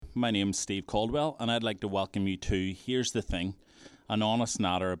my name's Steve Caldwell, and I'd like to welcome you to Here's the Thing, an honest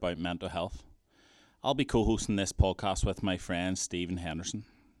natter about mental health. I'll be co-hosting this podcast with my friend Stephen Henderson.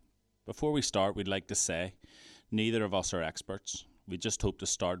 Before we start, we'd like to say neither of us are experts. We just hope to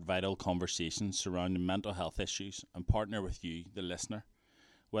start vital conversations surrounding mental health issues and partner with you, the listener.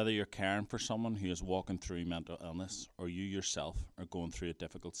 Whether you're caring for someone who is walking through mental illness or you yourself are going through a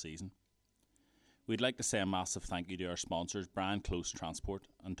difficult season. We'd like to say a massive thank you to our sponsors, Brian Close Transport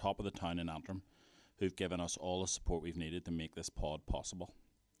and Top of the Town in Antrim, who've given us all the support we've needed to make this pod possible.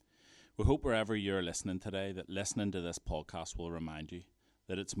 We hope wherever you're listening today that listening to this podcast will remind you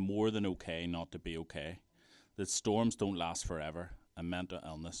that it's more than okay not to be okay, that storms don't last forever and mental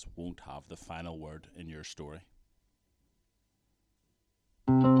illness won't have the final word in your story.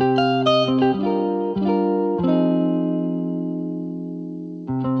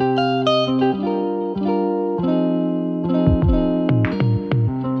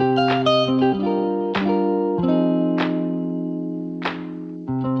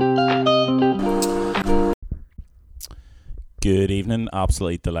 Good evening.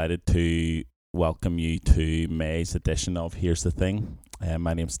 Absolutely delighted to welcome you to May's edition of Here's the Thing.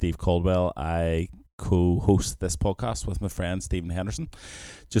 My name's Steve Caldwell. I co-host this podcast with my friend Stephen Henderson.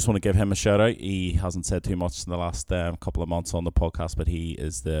 Just want to give him a shout out. He hasn't said too much in the last couple of months on the podcast, but he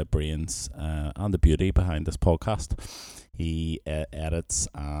is the brains and the beauty behind this podcast. He edits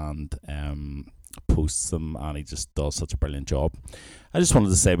and posts them, and he just does such a brilliant job. I just wanted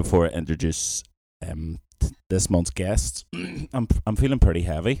to say before I introduce this month's guests, I'm feeling pretty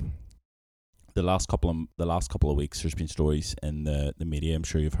heavy. The last couple of weeks, there's been stories in the media. I'm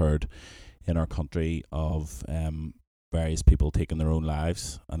sure you've heard in our country of various people taking their own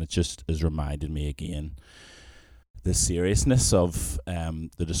lives, and it just has reminded me again the seriousness of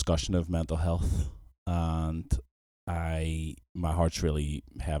the discussion of mental health, and my heart's really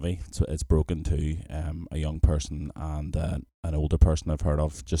heavy. So it's broken to a young person and an older person I've heard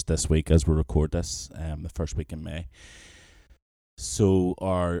of just this week as we record this, the first week in May. So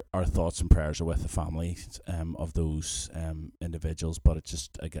our thoughts and prayers are with the families of those individuals, but it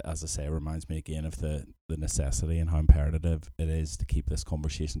just, as I say, reminds me again of the necessity and how imperative it is to keep this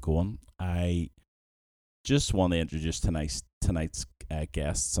conversation going. I just want to introduce tonight's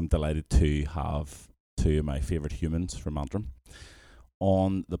guests. I'm delighted to have two of my favourite humans from Antrim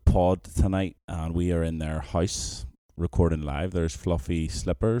on the pod tonight, and we are in their house recording live. There's fluffy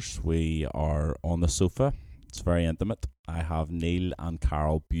slippers. We are on the sofa. It's very intimate. I have Neale and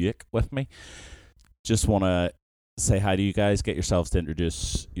Carole Buick with me. Just want to say hi to you guys. Get yourselves to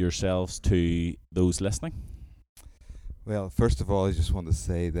introduce yourselves to those listening. Well, first of all, I just want to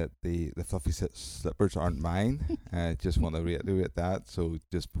say that the fluffy slippers aren't mine. Just want to reiterate that. So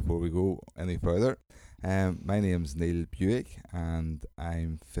just before we go any further, my name's Neale Buick and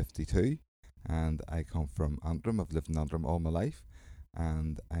I'm 52 and I come from Antrim. I've lived in Antrim all my life,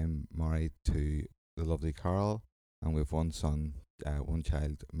 and I'm married to the lovely Carole, and we have one son, one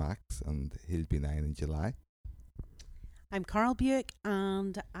child, Max, and he'll be 9 in July. I'm Carole Buick,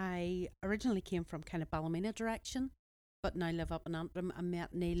 and I originally came from kind of Ballymena direction, but now live up in Antrim. I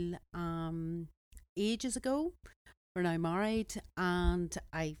met Neale ages ago. We're now married, and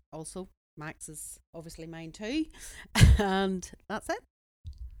Max is obviously mine too, and that's it.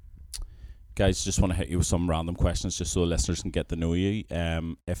 Guys, just want to hit you with some random questions just so listeners can get to know you.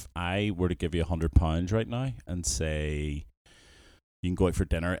 If I were to give you £100 right now and say you can go out for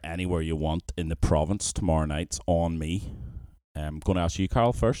dinner anywhere you want in the province tomorrow night, it's on me. I'm going to ask you,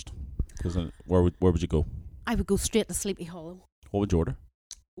 Carole, first. Because where would you go? I would go straight to Sleepy Hollow. What would you order?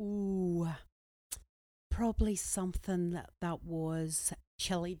 Ooh, probably something that was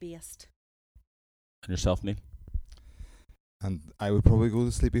chili based. And yourself, Neale? And I would probably go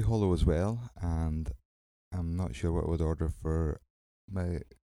to Sleepy Hollow as well, and I'm not sure what I would order for my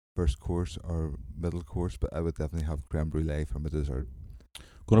first course or middle course, but I would definitely have creme brulee for my dessert.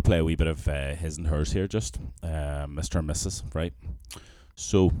 Going to play a wee bit of his and hers here, just Mr. and Mrs., right?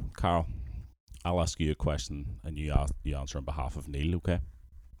 So, Carole, I'll ask you a question and you answer on behalf of Neale, okay?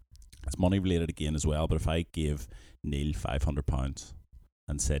 It's money related again as well, but if I gave Neale £500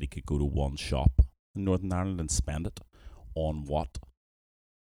 and said he could go to one shop in Northern Ireland and spend it on what?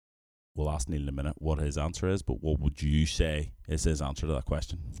 We'll ask Neale in a minute what his answer is, but what would you say is his answer to that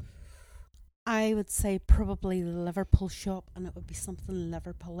question? I would say probably the Liverpool shop, and it would be something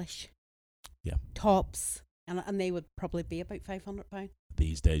Liverpoolish. Yeah. Tops, and they would probably be about £500.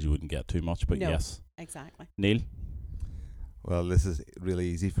 These days you wouldn't get too much, but no, yes. Exactly. Neale? Well, this is really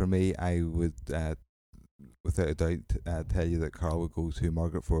easy for me. I would, without a doubt, tell you that Carole would go to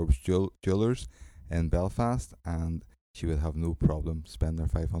Margaret Forbes Jewellers in Belfast, and she would have no problem spending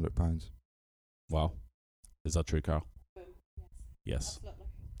her £500. Wow. Is that true, Carol? Yes. Absolutely.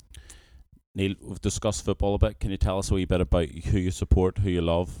 Neale, we've discussed football a bit. Can you tell us a wee bit about who you support, who you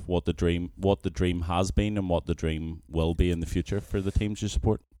love, what the dream has been, and what the dream will be in the future for the teams you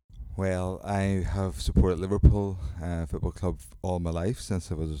support? Well, I have supported Liverpool Football Club all my life since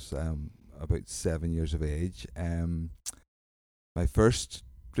I was about 7 years of age. My first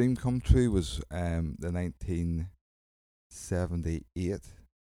dream come true was the 1978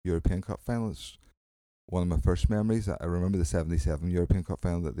 European Cup final. It's one of my first memories. I remember the 77 European Cup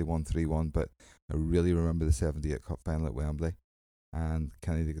final that they won 3-1, but I really remember the 78 Cup final at Wembley. And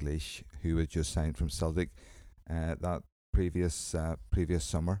Kenny Dalglish, who had just signed from Celtic that previous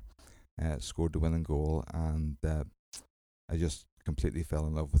summer, scored the winning goal, and I just completely fell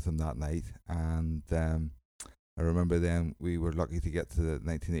in love with him that night. And I remember then we were lucky to get to the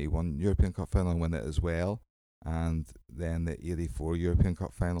 1981 European Cup final and win it as well, and then the 84 European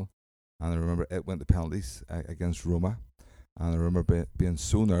Cup final. And I remember it went to penalties against Roma, and I remember being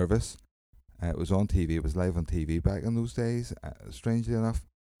so nervous. It was on TV, it was live on TV back in those days, strangely enough.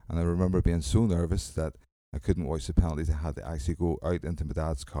 And I remember being so nervous that I couldn't watch the penalties. I had to actually go out into my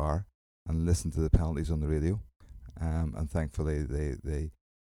dad's car and listen to the penalties on the radio. And thankfully they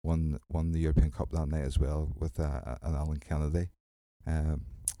won the European Cup that night as well with an Alan Kennedy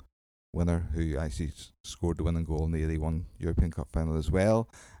winner who actually scored the winning goal in the 81 European Cup final as well.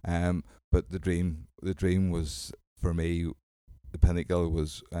 But the dream was, for me, the pinnacle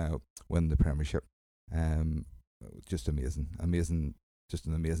was win the Premiership. Just amazing, just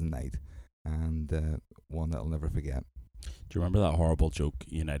an amazing night, and one that I'll never forget. Do you remember that horrible joke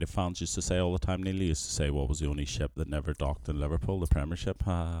United fans used to say all the time, Neil? They used to say, what was the only ship that never docked in Liverpool? The Premiership.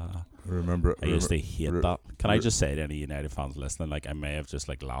 I used to hate that. Can I just say to any United fans listening, like, I may have just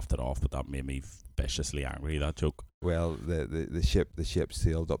like laughed it off, but that made me viciously angry, that joke. Well, the ship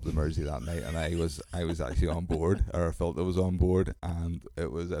sailed up the Mersey that night, and I was actually on board, or I felt I was on board, and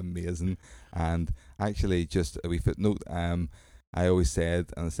it was amazing. And actually, just a wee footnote, I always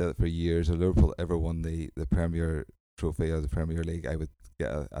said, and I said it for years, if Liverpool ever won the Premier Trophy or the Premier League, I would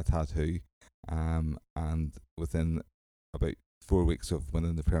get a tattoo. And within about 4 weeks of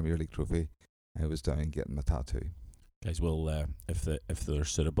winning the Premier League trophy, I was down getting my tattoo. Guys, we'll if they're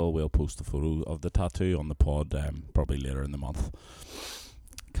suitable, we'll post a photo of the tattoo on the pod probably later in the month.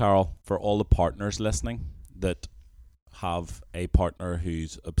 Carol, for all the partners listening that have a partner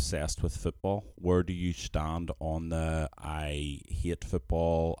who's obsessed with football, where do you stand on the I hate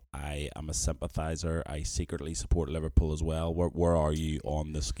football, I am a sympathiser, I secretly support Liverpool as well? Where are you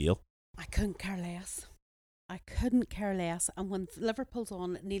on the scale? I couldn't care less. And when Liverpool's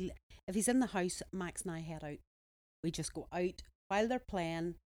on, Neil, if he's in the house, Max and I head out. We just go out while they're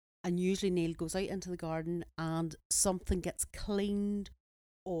playing, and usually Neil goes out into the garden and something gets cleaned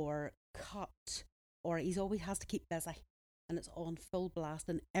or cut, or he always has to keep busy, and it's on full blast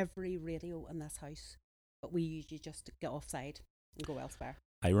in every radio in this house. But we usually just get offside and go elsewhere.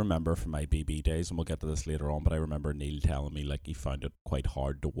 I remember from my BB days, and we'll get to this later on, but I remember Neil telling me like he found it quite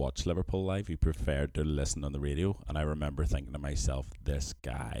hard to watch Liverpool live. He preferred to listen on the radio, and I remember thinking to myself, this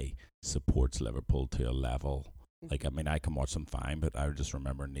guy supports Liverpool to a level. Like, I mean, I can watch them fine, but I just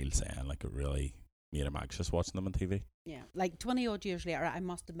remember Neil saying like it really made him anxious watching them on TV. Yeah, like 20 odd years later, I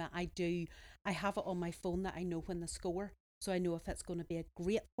must admit, I have it on my phone that I know when the score, so I know if it's going to be a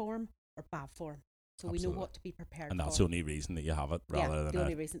great form or bad form. So Absolutely. We know what to be prepared for. And that's the only reason that you have it, rather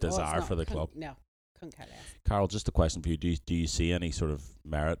than a reason. desire for the club. No, couldn't care less. Carol, just a question for you. Do you see any sort of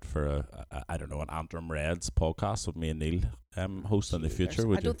merit for an Antrim Reds podcast with me and Neil host in the future?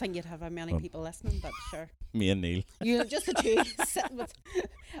 I don't think you'd have many people listening, but sure. Me and Neil. You just the two sitting with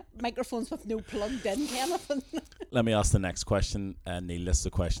microphones with no plugged in, Kenneth. Let me ask the next question, Neil. This is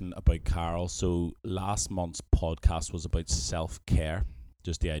a question about Carol. So last month's podcast was about self-care.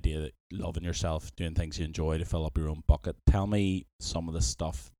 Just the idea that loving yourself, doing things you enjoy to fill up your own bucket. Tell me some of the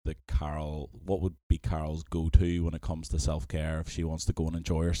stuff that what would be Carol's go-to when it comes to self-care if she wants to go and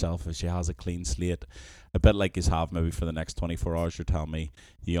enjoy herself, if she has a clean slate, a bit like you have maybe for the next 24 hours. You're telling me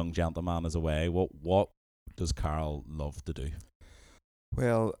the young gentleman is away. What does Carol love to do?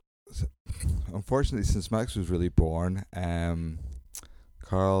 Well, unfortunately, since Max was really born, Carol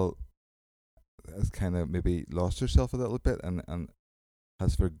has kind of maybe lost herself a little bit and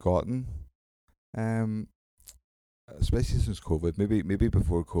has forgotten, especially since COVID. Maybe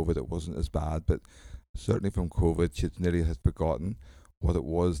before COVID it wasn't as bad, but certainly from COVID she nearly has forgotten what it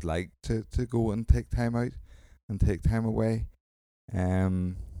was like to go and take time out and take time away.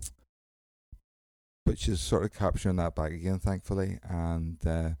 But she's sort of capturing that back again, thankfully, and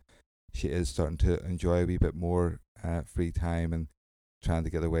she is starting to enjoy a wee bit more free time and trying to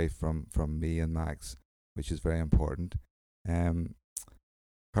get away from me and Max, which is very important.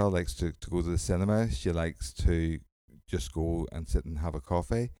 Carol likes to go to the cinema. She likes to just go and sit and have a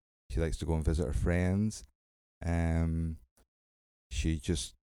coffee. She likes to go and visit her friends. She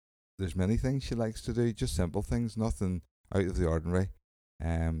just, there's many things she likes to do, just simple things, nothing out of the ordinary.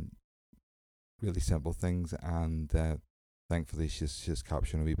 Really simple things, and thankfully she's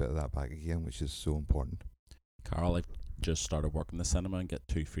capturing a wee bit of that back again, which is so important. Carol, I've just started working the cinema and get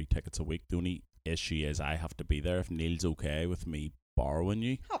 2 free tickets a week. The only issue is I have to be there. If Neil's okay with me borrowing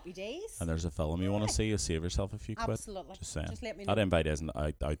you, Happy days. and there's a film you want to see, you'll save yourself a few quid. Absolutely. Just saying. Just let me know. That invite isn't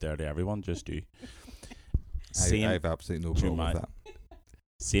out there to everyone, just you. I have absolutely no problem with that.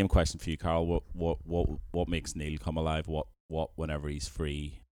 Same question for you, Carol. What makes Neale come alive? What whenever he's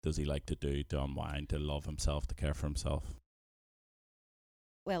free does he like to do to unwind, to love himself, to care for himself?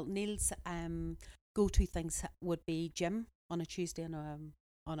 Well, Neil's go-to things would be gym on a Tuesday and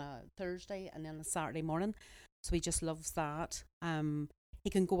on a Thursday, and then a Saturday morning. So he just loves that. He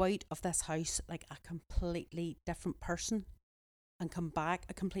can go out of this house like a completely different person and come back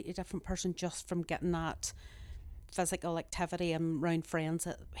a completely different person just from getting that physical activity and round friends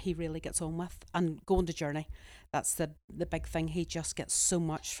that he really gets on with, and going to journey. That's the big thing. He just gets so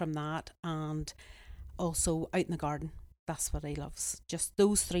much from that, and also out in the garden. That's what he loves. Just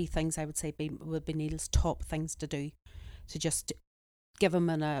those 3 things I would say would be Neil's top things to do, to just give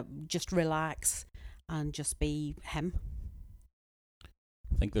him just relax and just be him.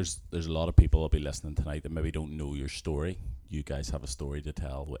 I think there's a lot of people that'll be listening tonight that maybe don't know your story. You guys have a story to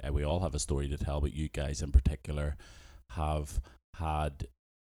tell. We all have a story to tell, but you guys in particular have had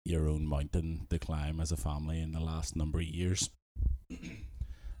your own mountain to climb as a family in the last number of years.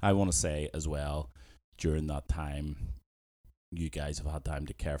 I want to say as well, during that time, you guys have had time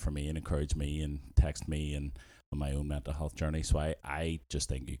to care for me and encourage me and text me and on my own mental health journey. So I just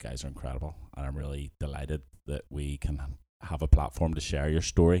think you guys are incredible, and I'm really delighted that we can have a platform to share your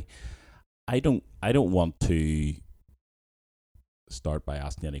story. I don't want to start by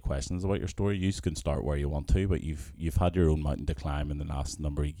asking any questions about your story. You can start where you want to, but you've had your own mountain to climb in the last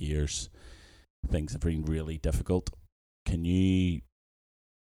number of years. Things have been really difficult. Can you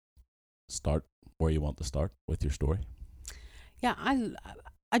start where you want to start with your story? Yeah,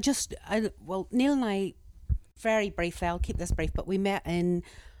 well, Neil and I, very briefly, I'll keep this brief, but we met in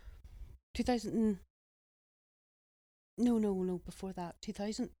 2000. No, before that,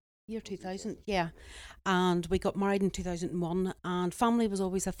 2000. Year 2000, yeah. And we got married in 2001, and family was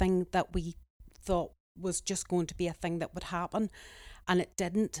always a thing that we thought was just going to be a thing that would happen, and it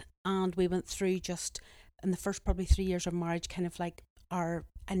didn't. And we went through, just in the first probably 3 years of marriage, kind of like our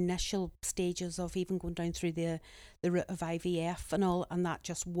initial stages of even going down through the route of IVF and all, and that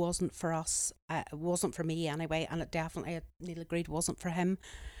just wasn't for us. It wasn't for me anyway, and it definitely, Neil agreed, wasn't for him.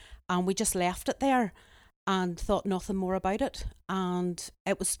 And we just left it there and thought nothing more about it. And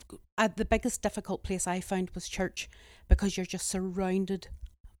it was the biggest difficult place I found was church, because you're just surrounded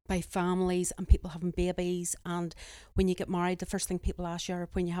by families and people having babies, and when you get married, the first thing people ask you are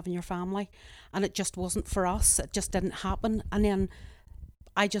when you're having your family, and it just wasn't for us. It just didn't happen. And then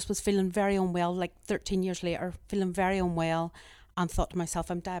I just was feeling very unwell, like 13 years later, feeling very unwell, and thought to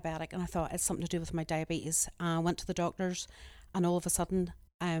myself, I'm diabetic, and I thought it's something to do with my diabetes. I went to the doctors, and all of a sudden,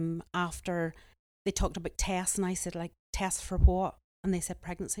 after they talked about tests, and I said, like, tests for what? And they said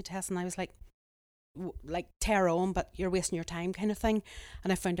pregnancy tests, and I was like tear on, but you're wasting your time kind of thing.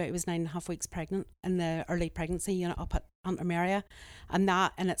 And I found out I was 9.5 weeks pregnant in the early pregnancy unit up at Aunt Maria, and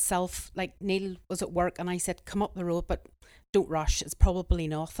that in itself, like, Neil was at work, and I said, come up the road, but don't rush, it's probably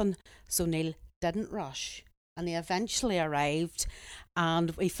nothing. So Neil didn't rush, and he eventually arrived,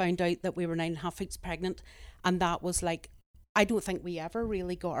 and we found out that we were 9.5 weeks pregnant. And that was like, I don't think we ever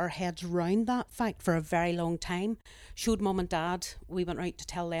really got our heads round that fact for a very long time. Showed mum and dad, we went out to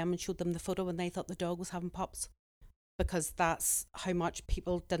tell them and showed them the photo, and they thought the dog was having pups, because that's how much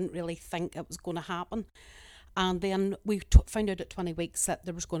people didn't really think it was going to happen. And then we found out at 20 weeks that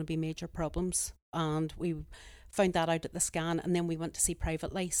there was going to be major problems, and we found that out at the scan. And then we went to see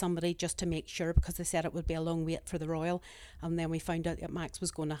privately somebody just to make sure, because they said it would be a long wait for the royal. And then we found out that Max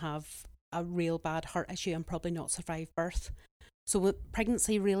was going to have a real bad heart issue and probably not survive birth. So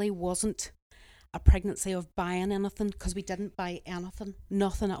pregnancy really wasn't a pregnancy of buying anything, because we didn't buy anything,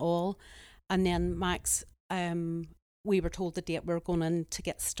 nothing at all. And then Max, we were told the date we were going in to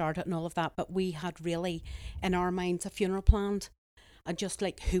get started and all of that, but we had really in our minds a funeral planned, and just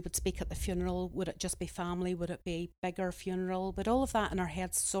like who would speak at the funeral, would it just be family, would it be bigger funeral, but all of that in our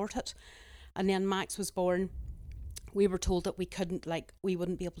heads sorted. And then Max was born, we were told that we couldn't, like, we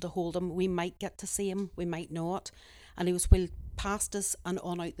wouldn't be able to hold him. We might get to see him, we might not. And he was wheeled past us and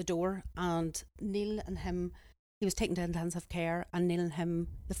on out the door. And Neale and him, he was taken to intensive care. And Neale and him,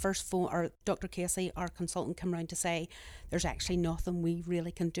 the first phone, or Dr. Casey, our consultant, came round to say, there's actually nothing we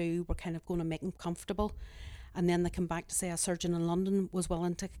really can do. We're kind of going to make him comfortable. And then they come back to say a surgeon in London was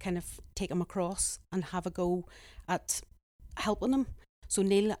willing to kind of take him across and have a go at helping him. So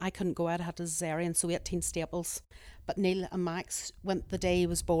Neale, I couldn't go out, I had a cesarean, so 18 staples. But Neale and Max went the day he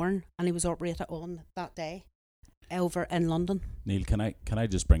was born, and he was operated on that day over in London. Neale, can I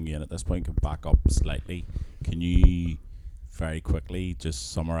just bring you in at this point? Can back up slightly? Can you very quickly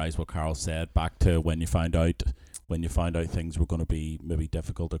just summarise what Carole said back to when you found out things were going to be maybe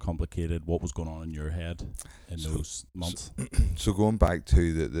difficult or complicated? What was going on in your head in those months? So going back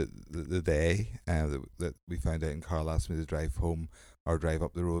to the day that we found out, and Carole asked me to drive home or drive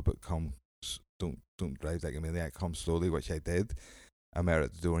up the road, but don't drive like a maniac, come slowly, which I did. I met her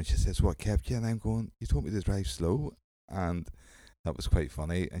at the door and she says, what kept you? And I'm going, you told me to drive slow. And that was quite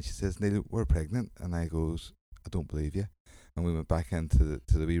funny. And she says, Neale, we're pregnant. And I goes, I don't believe you. And we went back into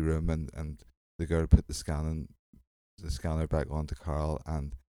the wee room, and the girl put the scanner back onto Carole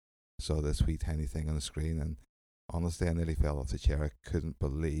and saw this wee tiny thing on the screen. And honestly, I nearly fell off the chair. I couldn't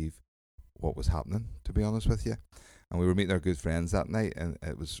believe what was happening, to be honest with you. And we were meeting our good friends that night, and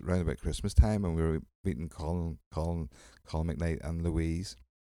it was round about Christmas time, and we were meeting Colin McKnight and Louise,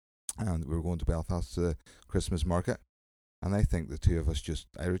 and we were going to Belfast to the Christmas market. And I think the two of us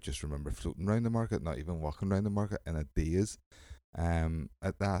I just remember floating around the market, not even walking around the market, in a daze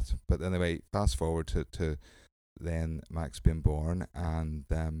at that. But anyway, fast forward to then Max being born, and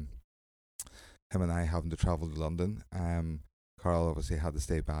him and I having to travel to London. Carole obviously had to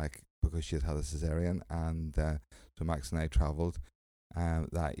stay back because she had a cesarean, and so Max and I travelled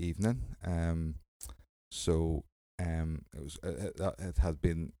that evening. It had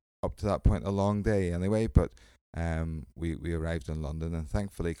been up to that point a long day anyway, but we arrived in London, and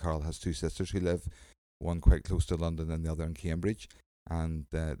thankfully Carole has two sisters who live, one quite close to London and the other in Cambridge, and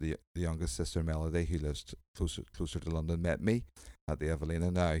the youngest sister, Melody, who lives closer to London, met me at the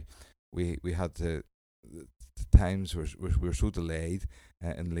Evelina. Now we had to, the times were so delayed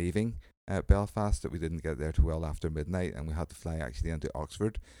in leaving Belfast that we didn't get there till well after midnight, and we had to fly actually into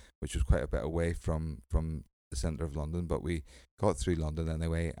Oxford, which was quite a bit away from the centre of London, but we got through London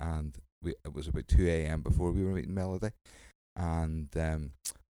anyway, and it was about 2 a.m. before we were meeting Melody, and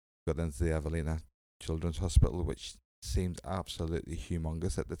got into the Evelina Children's Hospital, which seemed absolutely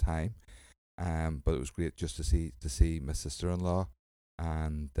humongous at the time, but it was great just to see my sister-in-law,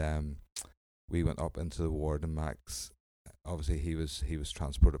 and we went up into the ward, and Max, obviously he was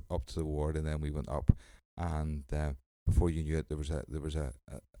transported up to the ward, and then we went up, and before you knew it, there was a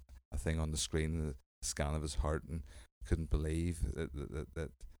thing on the screen, a scan of his heart, and couldn't believe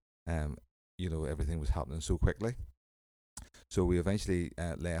that everything was happening so quickly. So we eventually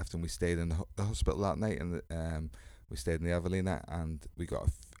left, and we stayed in the hospital that night, and we stayed in the Evelina, and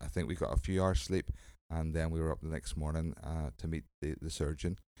I think we got a few hours sleep, and then we were up the next morning to meet the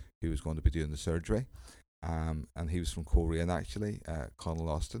surgeon who was going to be doing the surgery, and he was from Coleraine actually, Conal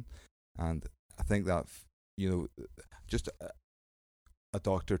Austin, and I think that just a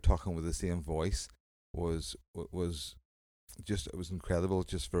doctor talking with the same voice was just, it was incredible,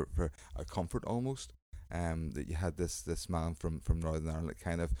 just for a comfort almost, that you had this man from Northern Ireland that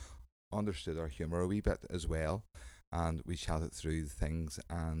kind of understood our humour a wee bit as well, and we chatted through things,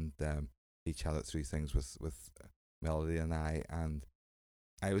 and he chatted through things with Melody and I, and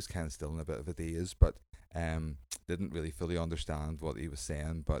I was kind of still in a bit of a daze, but didn't really fully understand what he was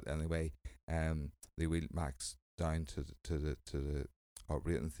saying. But anyway, they wheeled Max down to the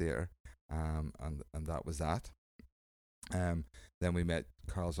operating theatre, and that was that. Then we met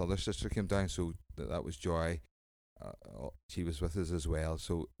Carole's other sister came down, so that was Joy. She was with us as well.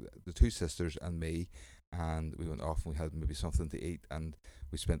 So the two sisters and me, and we went off and we had maybe something to eat, and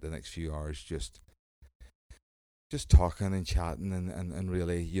we spent the next few hours just talking and chatting and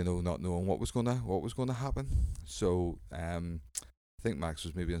really, not knowing what was gonna happen. So I think Max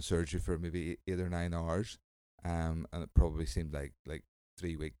was maybe in surgery for maybe 8 or 9 hours, and it probably seemed like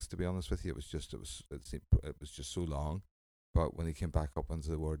 3 weeks, to be honest with you. It was just so long. But when he came back up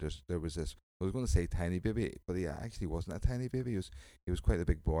onto the ward, there was this, I was going to say tiny baby, but he actually wasn't a tiny baby. He was quite a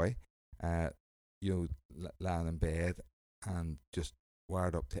big boy, lying in bed and just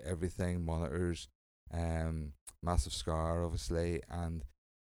wired up to everything, monitors, massive scar obviously, and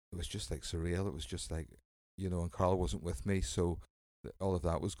it was just like surreal. It was just like, and Carole wasn't with me, so all of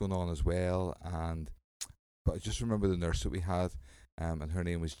that was going on as well. But I just remember the nurse that we had, and her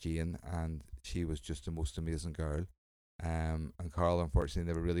name was Jane, and she was just the most amazing girl. and Carole unfortunately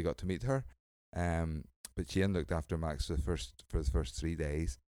never really got to meet her. But Jane looked after Max for the first 3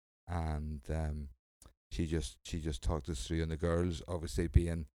 days, and she just talked us through. And the girls, obviously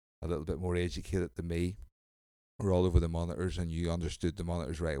being a little bit more educated than me, were all over the monitors, and you understood the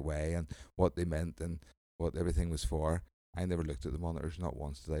monitors right away and what they meant and what everything was for. I never looked at the monitors, not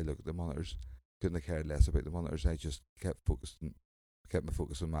once did I look at the monitors. Couldn't have cared less about the monitors. I just kept my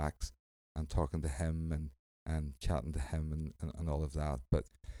focus on Max and talking to him and chatting to him and all of that. But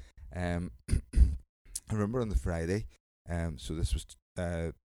I remember on the Friday, so this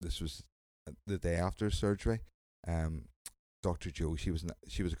was the day after surgery. Dr. Joe, she was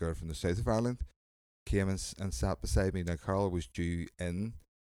a girl from the south of Ireland, came and sat beside me. Now Carole was due in,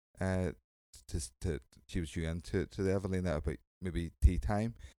 she was due in to the Evelina about maybe tea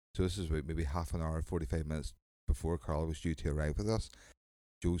time. So this is about maybe half an hour, 45 minutes before Carole was due to arrive with us.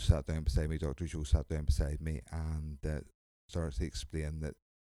 Joe sat down beside me. Dr. Joe sat down beside me and started to explain that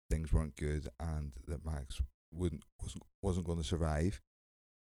things weren't good and that Max wasn't going to survive.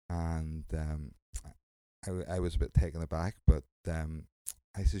 And I was a bit taken aback, but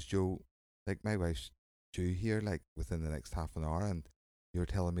I says, Joe, like, my wife's due here like within the next half an hour, and you're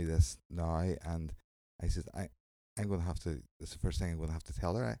telling me this now. And I says, I'm going to have to, it's the first thing I'm going to have to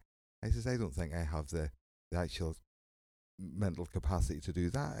tell her. I says, I don't think I have the actual mental capacity to do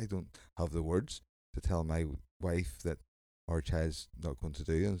that. I don't have the words to tell my wife that our child's not going to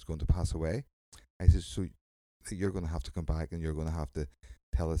do and is going to pass away. I says, so you're going to have to come back and you're going to have to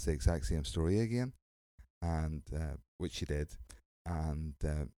tell us the exact same story again. And which she did. And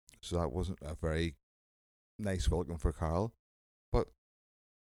so that wasn't a very nice welcome for Carole. But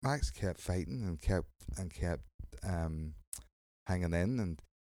Max kept fighting and kept hanging in,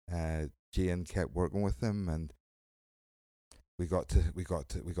 and Jane kept working with him, and we got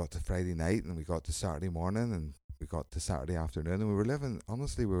to Friday night, and we got to Saturday morning, and we got to Saturday afternoon, and we were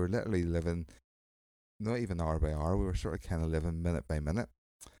literally living not even hour by hour. We were sort of kind of living minute by minute,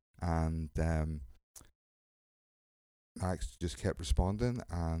 and Max just kept responding,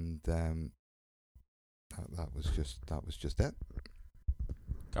 and that was just it.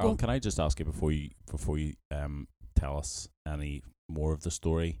 Carole, can I just ask you before you tell us any more of the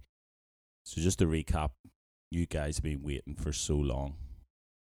story? So just to recap, you guys have been waiting for so long.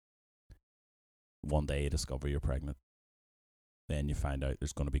 One day you discover you're pregnant. Then you find out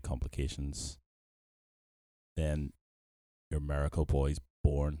there's going to be complications. Then your miracle boy's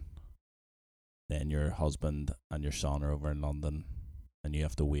born. Then your husband and your son are over in London, and you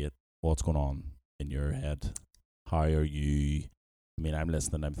have to wait. What's going on in your head? How are you? I mean, I'm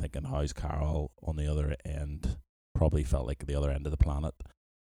listening, I'm thinking, how's Carole on the other end? Probably felt like the other end of the planet,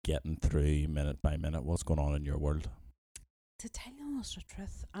 getting through minute by minute. What's going on in your world? To tell you honest the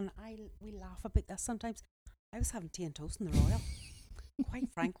truth, and we laugh about this sometimes, I was having tea and toast in the Royal. Quite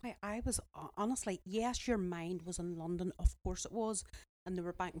frankly, I was honestly, yes, your mind was in London, of course it was, and they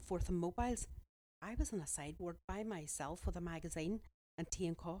were back and forth on mobiles. I was in a sideboard by myself with a magazine and tea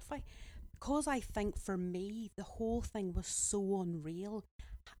and coffee. Because I think for me, the whole thing was so unreal.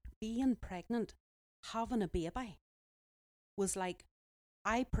 Being pregnant, having a baby, was like,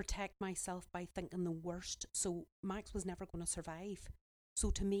 I protect myself by thinking the worst. So Max was never going to survive.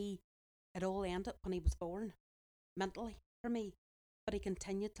 So to me, it all ended when he was born, mentally, for me. But he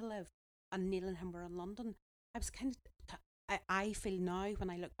continued to live, and Neale and him were in London. I was kind of, I feel now,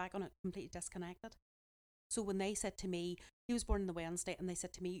 when I look back on it, completely disconnected. So when they said to me, he was born on the Wednesday, and they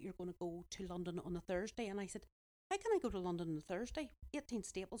said to me, you're going to go to London on a Thursday. And I said, how can I go to London on a Thursday? 18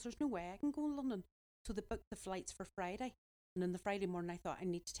 staples, there's no way I can go to London. So they booked the flights for Friday. And on the Friday morning, I thought, I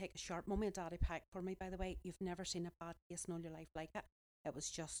need to take a sharp. Mummy and Daddy packed for me, by the way. You've never seen a bad case in all your life like it. It was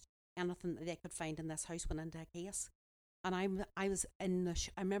just anything that they could find in this house went into a case. And I was in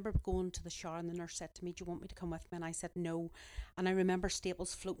I remember going to the shower, and the nurse said to me, do you want me to come with me? And I said no. And I remember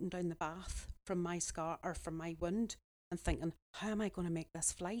staples floating down the bath from my scar, or from my wound, and thinking, how am I going to make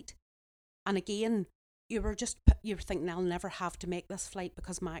this flight? And again, you were thinking, I'll never have to make this flight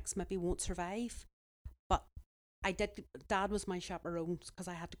because Max maybe won't survive. But I did. Dad was my chaperone because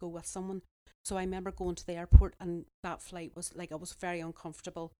I had to go with someone. So I remember going to the airport, and that flight was like, I was very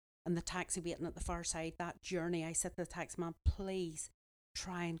uncomfortable. And the taxi waiting at the far side, that journey, I said to the taxi man, please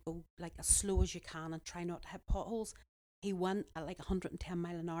try and go like as slow as you can and try not to hit potholes. He went at like 110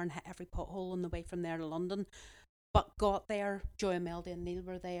 mile an hour and hit every pothole on the way from there to London. But got there, Joy, Imelda and Neale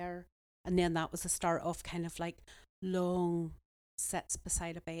were there. And then that was the start of kind of like long sits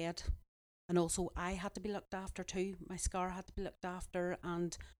beside a bed. And also I had to be looked after too. My scar had to be looked after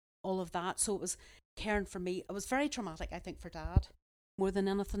and all of that. So it was caring for me. It was very traumatic, I think, for Dad, more than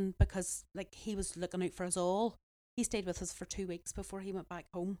anything, because like he was looking out for us all. he stayed with us for 2 weeks before he went back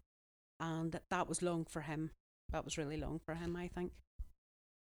home, and that was long for him. That was really long for him, I think.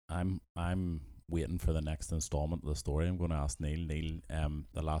 I'm waiting for the next instalment of the story. I'm going to ask Neale. Neale,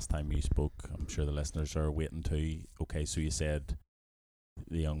 the last time you spoke, I'm sure the listeners are waiting too. Okay, so you said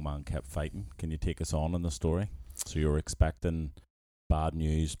the young man kept fighting. Can you take us on in the story? So you were expecting bad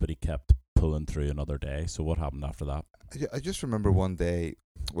news, but he kept pulling through another day. So what happened after that? I just remember one day,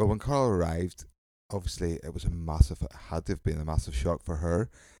 well, when Carol arrived, obviously it had to have been a massive shock for her.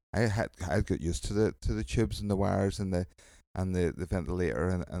 I had got used to the tubes and the wires and the ventilator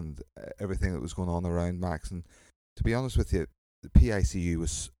and everything that was going on around Max. And to be honest with you, the PICU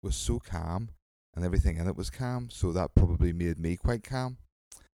was so calm and everything in it was calm, so that probably made me quite calm.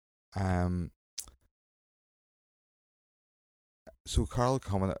 So Carol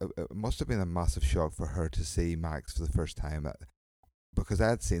coming, it must have been a massive shock for her to see Max for the first time, because I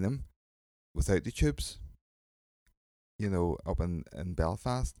had seen him without the tubes, up in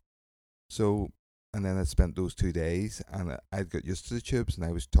Belfast. So, and then I spent those 2 days, and I'd got used to the tubes, and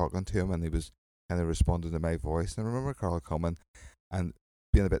I was talking to him, and he was kind of responding to my voice. And I remember Carol coming and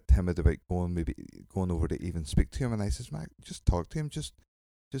being a bit timid about going over to even speak to him. And I says, Max, just talk to him, just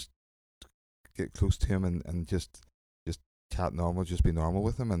get close to him, and just chat normal, just be normal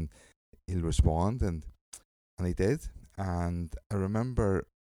with him, and he'll respond. And he did. And I remember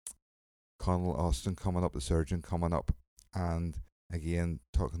Colonel Austin coming up, the surgeon coming up, and again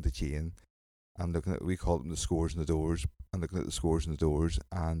talking to Jane and looking at, we called them the scores and the doors, and looking at the scores and the doors,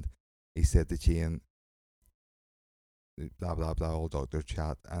 and he said to Jane, blah blah blah, all doctor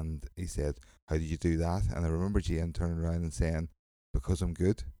chat, and he said, how did you do that? And I remember Jane turning around and saying, because I'm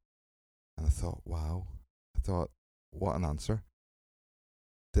good. And I thought, wow. I thought, what an answer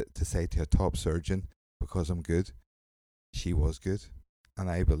to say to a top surgeon, because I'm good. She was good, and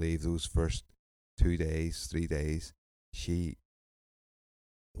I believe those first 2 days, 3 days, she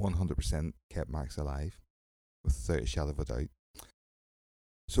 100% kept Max alive, without a shadow of a doubt.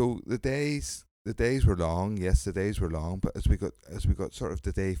 So the days were long. Yes, the days were long, but as we got sort of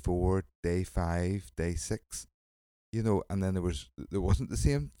to day 4, day 5, day 6, and then there wasn't the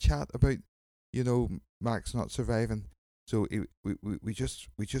same chat about, Max not surviving. So we just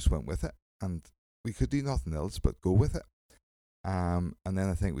went with it, and we could do nothing else but go with it. And then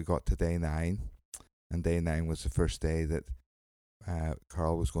I think we got to day 9, and day 9 was the first day that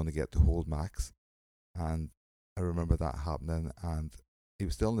Carl was going to get to hold Max, and I remember that happening, and he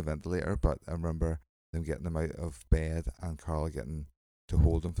was still on the ventilator, but I remember them getting him out of bed and Carl getting to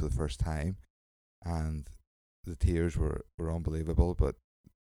hold him for the first time, and the tears were unbelievable, but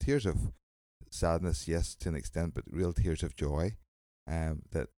tears of sadness, yes, to an extent, but real tears of joy,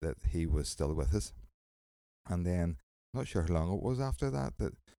 that he was still with us. And then, not sure how long it was after that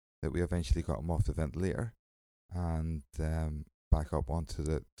we eventually got him off the ventilator and back up onto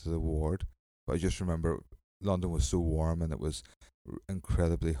the ward. But I just remember London was so warm and it was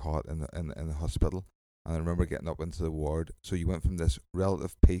incredibly hot in the hospital. And I remember getting up into the ward. So you went from this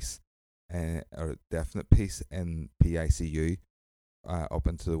relative peace, or definite peace in PICU, up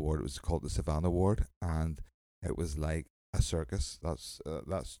into the ward. It was called the Savannah ward, and it was like a circus. That's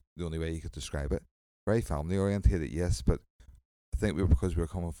the only way you could describe it. Very family orientated, yes, but I think because we were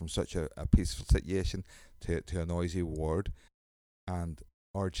coming from such a peaceful situation to a noisy ward, and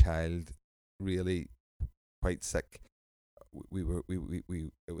our child really quite sick.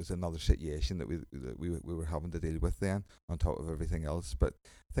 It was another situation that we were having to deal with then, on top of everything else. But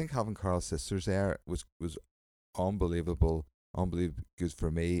I think having Carl's sisters there was unbelievable good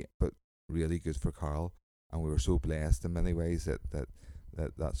for me, but really good for Carl, and we were so blessed in many ways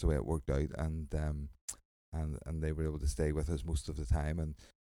that's the way it worked out, and they were able to stay with us most of the time, and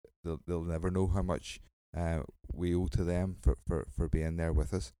they'll never know how much we owe to them for being there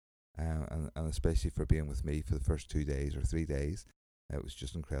with us, and especially for being with me for the first 2 days or 3 days. It was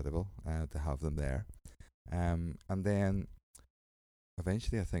just incredible to have them there, and then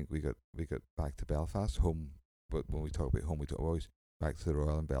eventually I think we got back to Belfast home. But when we talk about home, we talk always back to the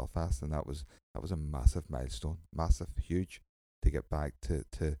Royal in Belfast, and that was a massive milestone, massive, huge, to get back to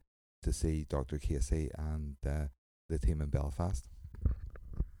see Dr. Casey and the team in Belfast.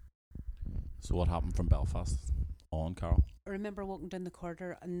 So what happened from Belfast on, Carol? I remember walking down the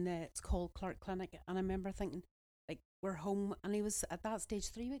corridor, and it's called Clark Clinic, and I remember thinking, like, we're home, and he was at that stage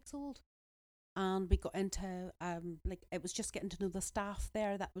 3 weeks old. And we got into it was just getting to know the staff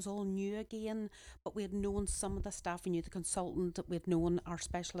there. That was all new again, but we had known some of the staff. We knew the consultant, we had known our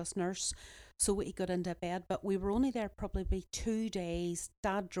specialist nurse, so we got into bed. But we were only there probably 2 days.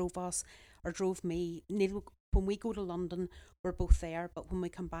 Dad drove me. Neale, when we go to London, we're both there, but when we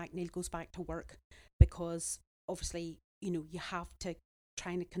come back, Neale goes back to work because obviously, you have to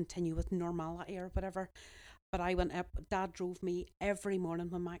try and continue with normality or whatever. But I went up. Dad drove me every morning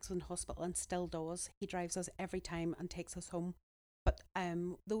when Max was in hospital, and still does. He drives us every time and takes us home. But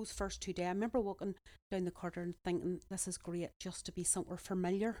those first 2 days, I remember walking down the corridor and thinking, this is great just to be somewhere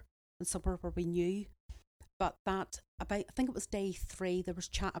familiar and somewhere where we knew. But I think it was day 3, there was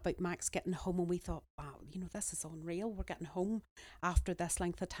chat about Max getting home, and we thought, wow, this is unreal. We're getting home after this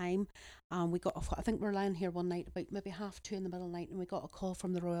length of time. We got, I think we were lying here one night about maybe 2:30 in the middle of the night, and we got a call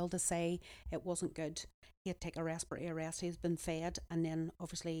from the Royal to say it wasn't good. He had taken a respiratory arrest. He has been fed, and then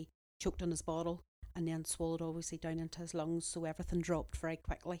obviously choked on his bottle, and then swallowed obviously down into his lungs. So everything dropped very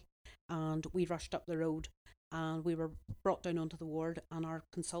quickly, and we rushed up the road, and we were brought down onto the ward, and our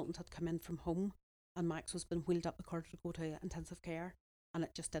consultant had come in from home, and Max was being wheeled up the corridor to go to intensive care, and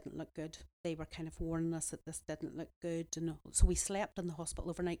it just didn't look good. They were kind of warning us that this didn't look good, and so we slept in the hospital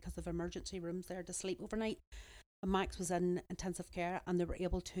overnight because of emergency rooms there to sleep overnight. And Max was in intensive care, and they were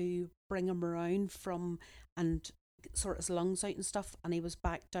able to bring him around and sort his lungs out and stuff, and he was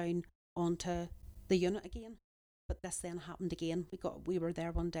back down onto the unit again. But this then happened again. We were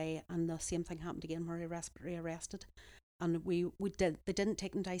there one day, and the same thing happened again, where he respiratory arrested. And they didn't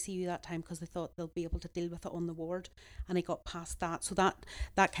take him to ICU that time because they thought they'll be able to deal with it on the ward, and he got past that. So that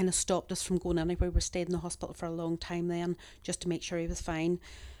kind of stopped us from going anywhere. We stayed in the hospital for a long time then, just to make sure he was fine.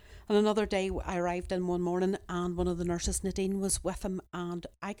 And another day, I arrived in one morning, and one of the nurses, Nadine, was with him, and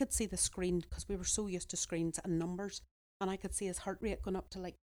I could see the screen, because we were so used to screens and numbers, and I could see his heart rate going up to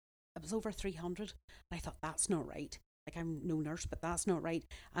it was over 300. And I thought, that's not right. I'm no nurse, but that's not right.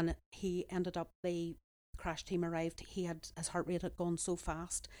 And he ended up, the crash team arrived, his heart rate had gone so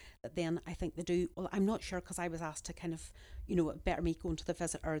fast that then I think they do, well, I'm not sure, because I was asked to kind of, better me going to the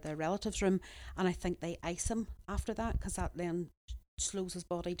visit or the relatives room, and I think they ice him after that, because that then slows his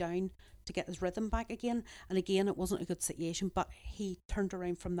body down to get his rhythm back again. And again, it wasn't a good situation, but he turned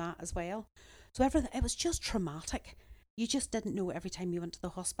around from that as well. So it was just traumatic. You just didn't know every time you went to the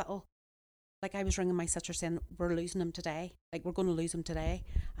hospital. I was ringing my sister saying, we're losing him today. We're going to lose him today.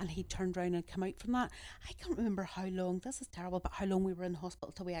 And he turned around and came out from that. I can't remember how long, this is terrible, but how long we were in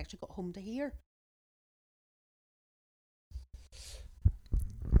hospital till we actually got home to here.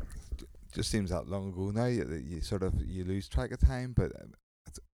 Just seems that long ago now that you lose track of time. But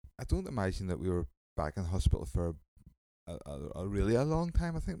I don't imagine that we were back in hospital for a really long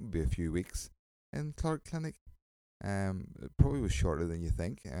time. I think maybe a few weeks in Clark Clinic. It probably was shorter than you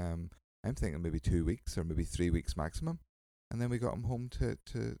think. I'm thinking maybe 2 weeks or maybe 3 weeks maximum, and then we got him home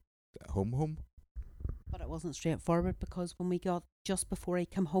to home. But it wasn't straightforward, because when we got, just before he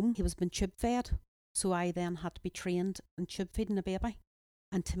came home, he was being tube fed. So I then had to be trained in tube feeding a baby.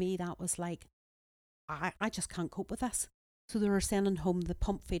 And to me, that was I just can't cope with this. So they were sending home the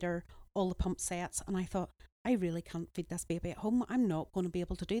pump feeder, all the pump sets, and I thought, I really can't feed this baby at home. I'm not going to be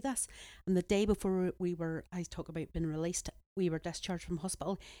able to do this. And the day before I talk about being released, we were discharged from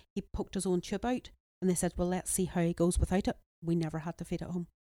hospital, he poked his own tube out, and they said, well, let's see how he goes without it. We never had to feed at home.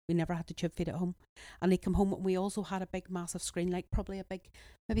 We never had to tube feed at home. And he came home, and we also had a big massive screen, probably a big,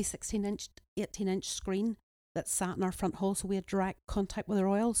 maybe 16-inch, 18-inch screen that sat in our front hall, so we had direct contact with the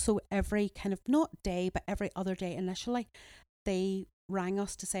Royal. So every kind of, not day, but every other day initially, they rang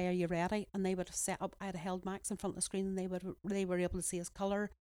us to say, are you ready? And they would have set up, I had held Max in front of the screen, and they were able to see his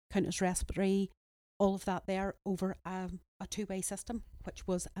colour, count his respiratory, all of that there over a two-way system, which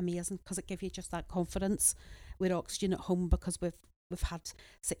was amazing, because it gave you just that confidence with oxygen at home, because we've had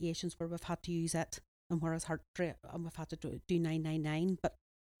situations where we've had to use it, and where his heart rate, and we've had to do 999, but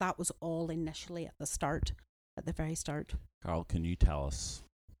that was all initially at the very start. Carole, can you tell us,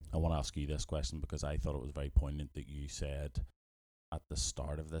 I want to ask you this question because I thought it was very poignant that you said at the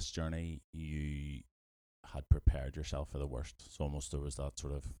start of this journey you had prepared yourself for the worst. So almost there was that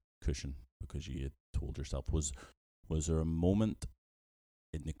sort of cushion because you had told yourself. Was there a moment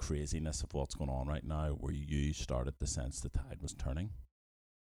in the craziness of what's going on right now where you started to sense the tide was turning?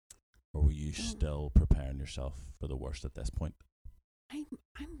 Or were you still preparing yourself for the worst at this point?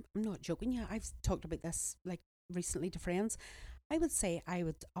 I'm not joking. Yeah, I've talked about this recently to friends. I would say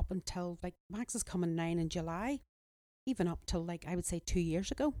up until Max is coming 9 in July, even up till I would say 2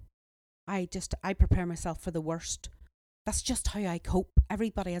 years ago, I prepare myself for the worst. That's just how I cope.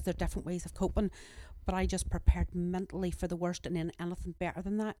 Everybody has their different ways of coping, but I just prepared mentally for the worst, and then anything better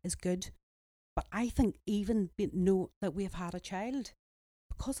than that is good. But I think even know that we have had a child,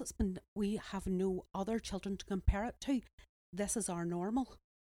 because we have no other children to compare it to. This is our normal.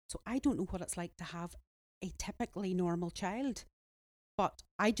 So I don't know what it's like to have a typically normal child. But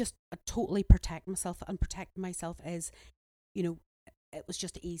I totally protect myself, and protecting myself is, it was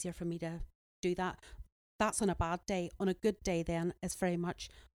just easier for me to do that. that's on a bad day. On a good day, then it's very much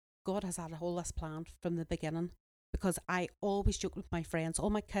God has had all this planned from the beginning. Because I always joke with my friends. All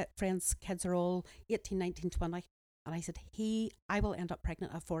my friends' kids are all 18, 19, 20. And I said, I will end up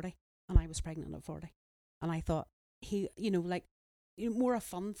pregnant at 40. And I was pregnant at 40. And I thought, more a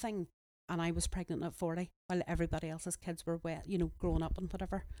fun thing. And I was pregnant at 40 while everybody else's kids were growing up and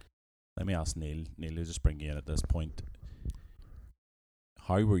whatever. Let me ask Neale. Neale, I'll just bring you in at this point.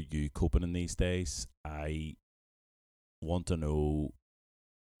 How were you coping in these days? I want to know,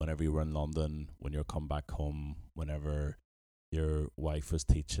 whenever you were in London, when you're come back home, whenever your wife was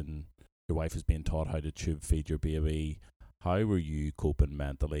being taught how to tube feed your baby, how were you coping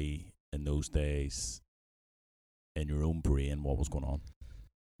mentally in those days, in your own brain? What was going on?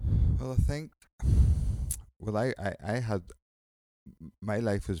 Well, I think, I had, my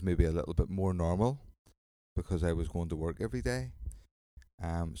life was maybe a little bit more normal because I was going to work every day,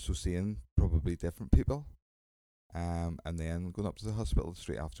 so seeing probably different people, and then going up to the hospital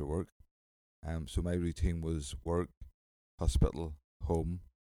straight after work. So my routine was work, hospital, home,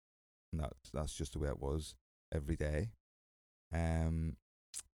 and that's just the way it was every day.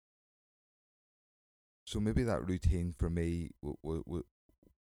 So maybe that routine for me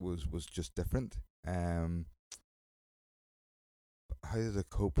was just different. How did I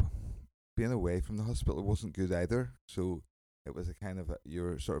cope? Being away from the hospital wasn't good either. So it was a kind of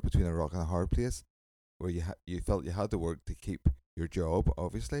you're sort of between a rock and a hard place, where you felt you had to work to keep your job,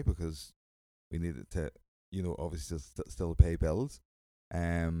 obviously, because we needed to, obviously still pay bills.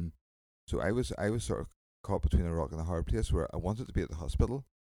 So I was sort of caught between a rock and a hard place, where I wanted to be at the hospital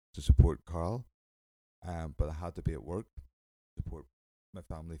to support Carl, but I had to be at work to support my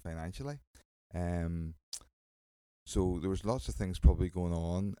family financially. So there was lots of things probably going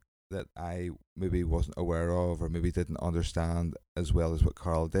on that I maybe wasn't aware of, or maybe didn't understand as well as what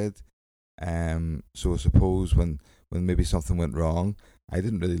Carl did. So I suppose when maybe something went wrong, I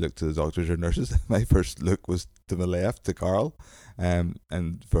didn't really look to the doctors or nurses. My first look was to my left, to Carl,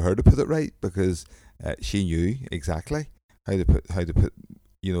 and for her to put it right, because she knew exactly how to put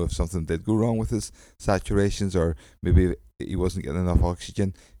if something did go wrong with his saturations, or maybe he wasn't getting enough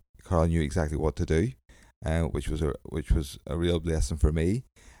oxygen, Carl knew exactly what to do, which was a real blessing for me.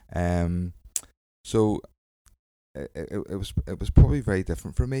 So it was probably very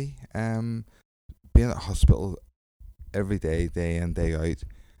different for me. Being at hospital every day, day in, day out,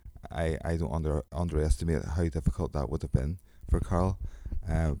 I don't underestimate how difficult that would have been for Carl.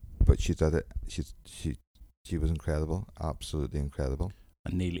 But she did it. She was incredible, absolutely incredible.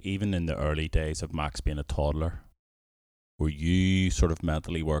 And Neale, even in the early days of Max being a toddler, were you sort of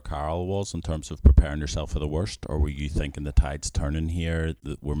mentally where Carol was in terms of preparing yourself for the worst, or were you thinking the tide's turning here,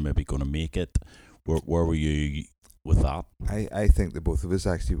 that we're maybe going to make it? Where were you with that? I think that both of us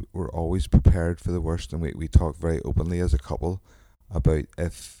actually were always prepared for the worst, and we talked very openly as a couple about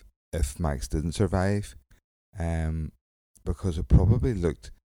if Max didn't survive, because it probably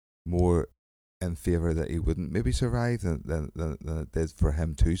looked more in favour that he wouldn't maybe survive than it did for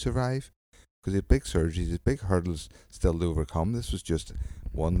him to survive, because he had big surgeries, he had big hurdles still to overcome. This was just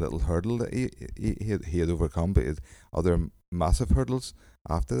one little hurdle that he had overcome, but he had other massive hurdles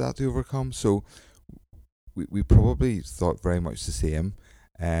after that to overcome. So we probably thought very much the same,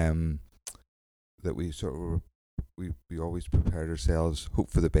 that we sort of we always prepared ourselves,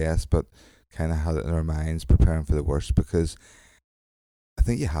 hope for the best, but kind of had it in our minds preparing for the worst, because I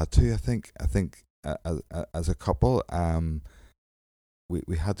think you had to. I think as a couple,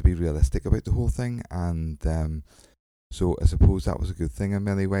 we had to be realistic about the whole thing, and so I suppose that was a good thing in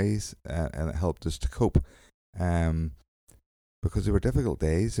many ways, and it helped us to cope. Because they were difficult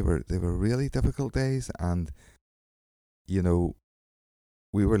days. They were really difficult days, and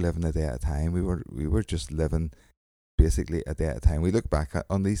we were living a day at a time. We were just living basically a day at a time. We look back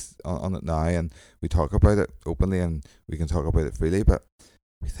on it now, and we talk about it openly, and we can talk about it freely. But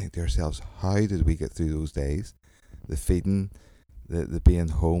we think to ourselves, how did we get through those days? The feeding, the being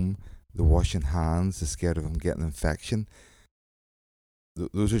home, the washing hands, the scared of them getting infection.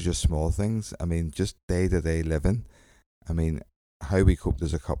 Those are just small things. I mean, just day to day living. I mean, how we coped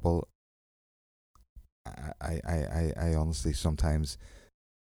as a couple, I honestly sometimes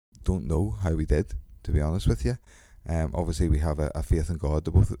don't know how we did, to be honest with you. Obviously we have a faith in God.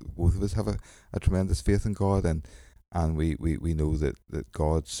 Both of us have a tremendous faith in God, and we know that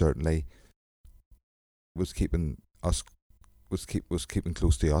God certainly was keeping us, was keeping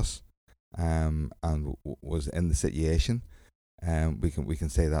close to us, and was in the situation. We can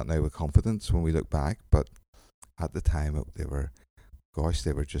say that now with confidence when we look back, but at the time they were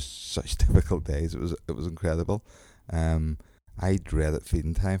just such difficult days. It was incredible, and I dreaded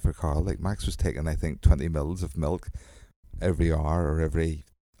feeding time for Carl. Like Max was taking, I think, 20 mils of milk every hour or every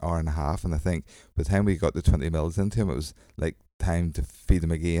hour and a half, and I think by the time we got the 20 mils into him, it was like time to feed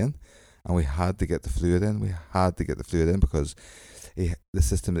him again, and we had to get the fluid in. We had to get the fluid in because the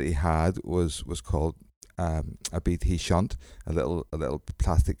system that he had was called a BT shunt, a little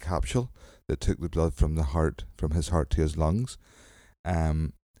plastic capsule that took the blood from the heart, from his heart to his lungs,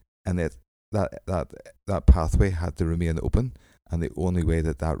 and that pathway had to remain open, and the only way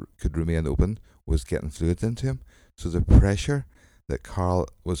that could remain open was getting fluids into him. So the pressure that Carl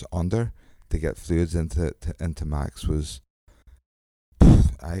was under to get fluids into Max was,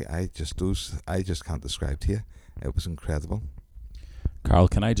 I just can't describe to you. It was incredible. Carl,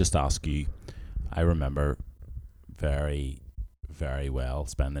 can I just ask you, I remember very, very well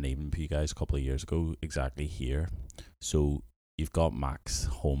spending an evening with you guys a couple of years ago, exactly here. So you've got Max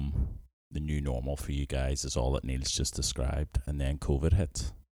home. The new normal for you guys is all that Neale's just described, and then COVID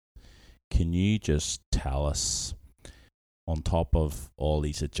hits. Can you just tell us, on top of all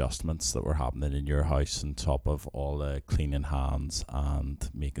these adjustments that were happening in your house, on top of all the cleaning hands and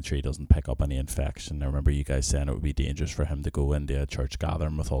making sure he doesn't pick up any infection, I remember you guys saying it would be dangerous for him to go into a church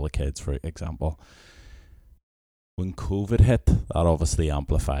gathering with all the kids, for example. When COVID hit, that obviously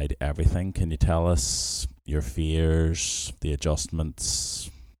amplified everything. Can you tell us your fears, the adjustments,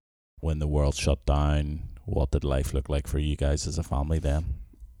 when the world shut down? What did life look like for you guys as a family then?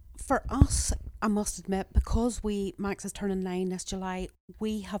 For us, I must admit, because Max is turning 9 this July,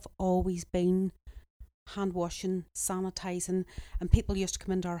 we have always been hand washing, sanitising, and people used to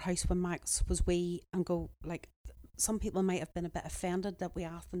come into our house when Max was wee and go, like, some people might have been a bit offended that we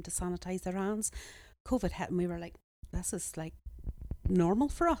asked them to sanitise their hands. COVID hit and we were like, this is like normal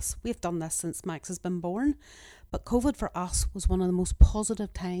for us. We've done this since Max has been born. But COVID for us was one of the most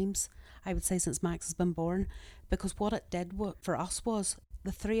positive times, I would say, since Max has been born, because what it did for us was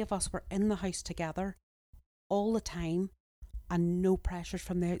the three of us were in the house together all the time, and no pressures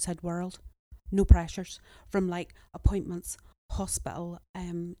from the outside world. No pressures from like appointments, hospital,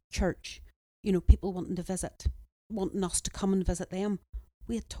 church, people wanting to visit, wanting us to come and visit them.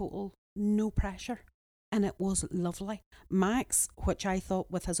 We had total no pressure, and it was lovely. Max, which I thought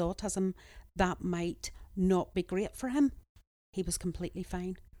with his autism that might not be great for him, he was completely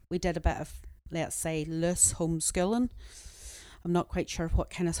fine. We did a bit of, let's say, loose homeschooling. I'm not quite sure what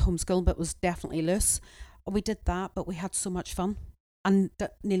kind of homeschooling, but it was definitely loose. We did that, but we had so much fun. And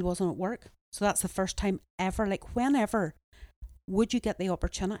Neale wasn't at work. So that's the first time ever, like whenever would you get the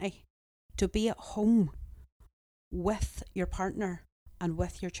opportunity to be at home with your partner and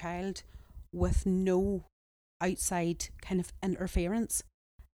with your child with no outside kind of interference?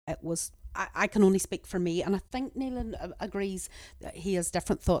 It was, I can only speak for me, and I think Neale agrees that he has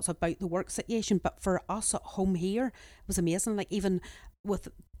different thoughts about the work situation, but for us at home here, it was amazing. Like, even with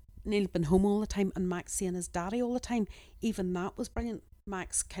Neale been home all the time and Max seeing his daddy all the time, even that was brilliant.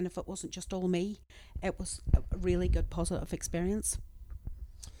 Max kind of, it wasn't just all me, it was a really good positive experience.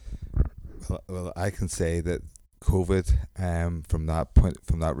 Well, I can say that COVID, from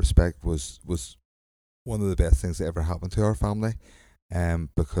that respect, was one of the best things that ever happened to our family,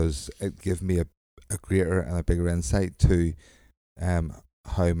 because it gave me a greater and a bigger insight to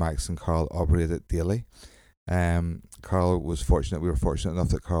how Max and Carl operated daily. Carl was fortunate. We were fortunate enough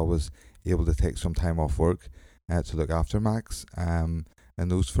that Carl was able to take some time off work to look after Max in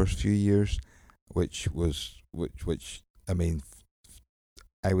those first few years, which I mean,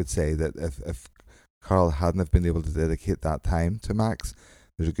 I would say that if Carl hadn't have been able to dedicate that time to Max,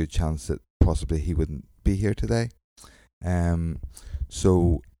 there's a good chance that possibly he wouldn't be here today.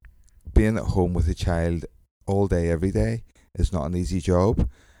 So being at home with a child all day, every day is not an easy job.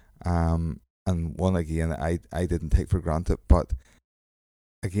 And one, again, I didn't take for granted, but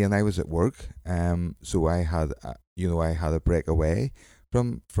again, I was at work, so I had a break away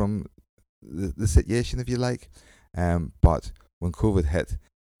from the situation, if you like. But when COVID hit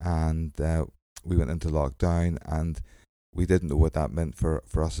and we went into lockdown, and we didn't know what that meant for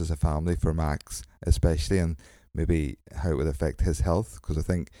us as a family, for Max especially, and maybe how it would affect his health, because I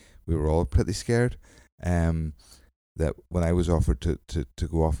think we were all pretty scared. That when I was offered to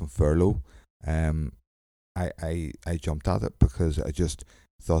go off on furlough, I jumped at it because I just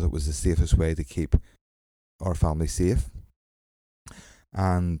thought it was the safest way to keep our family safe.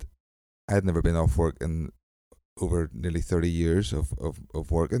 And I had never been off work in over nearly 30 years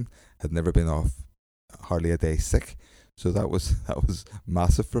of working. Had never been off hardly a day sick. So that was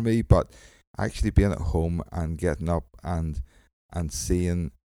massive for me. But actually being at home and getting up and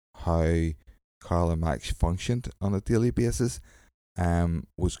seeing how Carl and Max functioned on a daily basis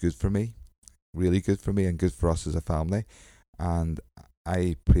was good for me. Really good for me and good for us as a family. and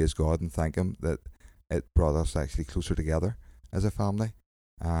I praise God and thank Him that it brought us actually closer together as a family,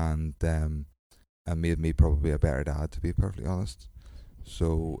 and made me probably a better dad, to be perfectly honest.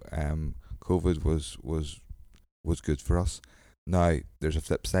 So COVID was good for us. Now there's a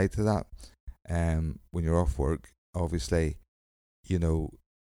flip side to that. When you're off work, obviously, you know,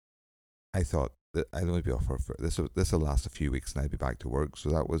 I thought that I'd only be off work for this. This will last a few weeks, and I'd be back to work. So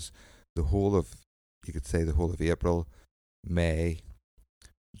that was the whole of, you could say, the whole of April, May,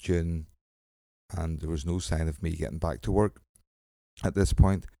 June, and there was no sign of me getting back to work at this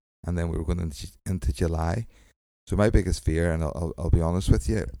point. And then we were going into July. So my biggest fear, and I'll be honest with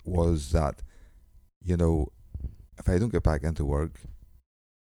you, was that, you know, if I don't get back into work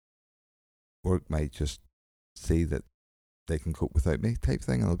might just see that they can cope without me type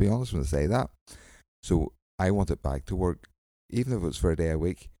thing. And I'll be honest when I say that. So I wanted back to work, even if it was for a day a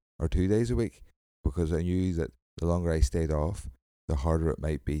week or 2 days a week, because I knew that the longer I stayed off, the harder it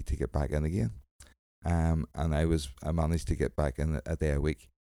might be to get back in again. And I managed to get back in a day a week,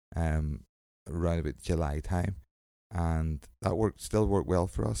 around about July time, and that still worked well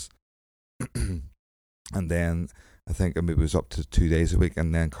for us. And then I think maybe it was up to 2 days a week,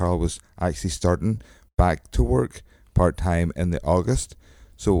 and then Carl was actually starting back to work part time in the August.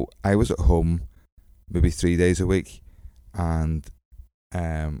 So I was at home maybe 3 days a week, and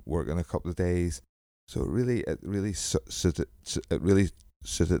working a couple of days. So it really suited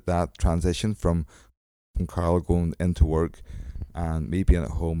that transition from Carl going into work and me being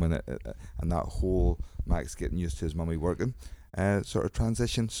at home, and that whole Max getting used to his mummy working sort of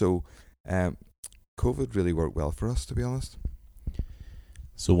transition. So COVID really worked well for us, to be honest.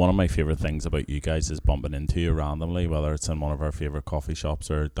 So one of my favourite things about you guys is bumping into you randomly, whether it's in one of our favourite coffee shops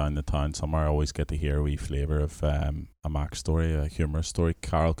or down the town somewhere. I always get to hear a wee flavour of a Max story, a humorous story.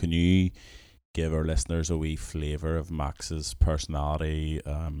 Carol, can you give our listeners a wee flavour of Max's personality?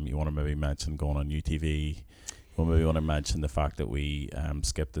 You want to maybe mention going on UTV? You maybe want to mention the fact that we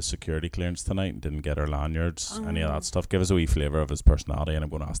skipped the security clearance tonight and didn't get our lanyards, any of that stuff? Give us a wee flavour of his personality, and I'm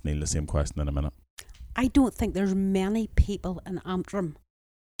going to ask Neale the same question in a minute. I don't think there's many people in Antrim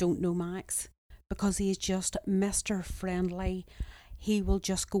don't know Max, because he is just Mr. Friendly. He will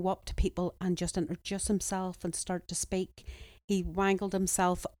just go up to people and just introduce himself and start to speak. He wangled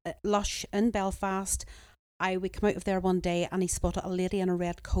himself at Lush in Belfast. We come out of there one day and he spotted a lady in a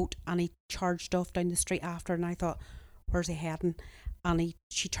red coat, and he charged off down the street after, and I thought, where's he heading? And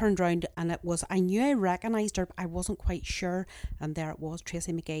she turned round, and I knew I recognised her, but I wasn't quite sure, and there it was,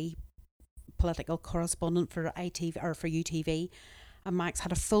 Tracy McGee, political correspondent for ITV or for UTV. And Max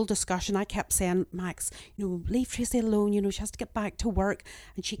had a full discussion. I kept saying, Max, leave Tracy alone, she has to get back to work.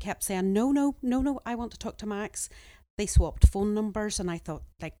 And she kept saying, no, I want to talk to Max. They swapped phone numbers, and I thought,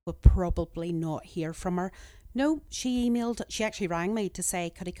 we'll probably not hear from her. No, she actually rang me to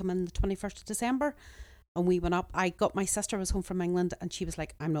say, could he come in the 21st of December? And we went up. My sister was home from England, and she was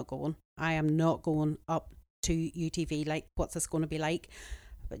like, I'm not going. I am not going up to UTV. What's this going to be like?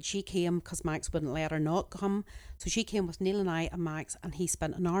 But she came because Max wouldn't let her not come. So she came with Neale and I and Max, and he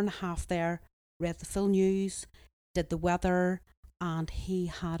spent an hour and a half there, read the full news, did the weather, and he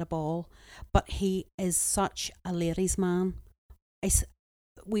had a ball. But he is such a ladies' man.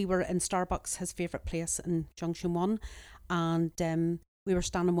 We were in Starbucks, his favourite place in Junction 1, and we were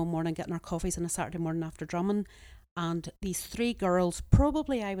standing one morning getting our coffees on a Saturday morning after drumming, and these three girls,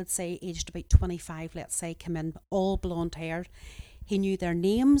 probably I would say aged about 25, let's say, came in, all blonde haired. He knew their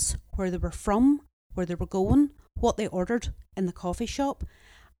names, where they were from, where they were going, what they ordered in the coffee shop,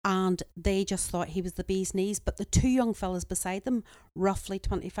 and they just thought he was the bee's knees. But the two young fellas beside them, roughly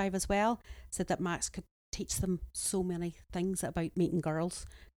 25 as well, said that Max could teach them so many things about meeting girls,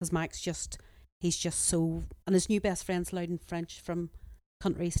 because Max he's just so, and his new best friend's Loudon French from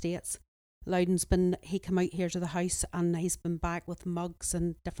Country Estates. He came out here to the house, and he's been back with mugs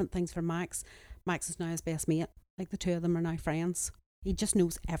and different things for Max. Max is now his best mate. The two of them are now friends. He just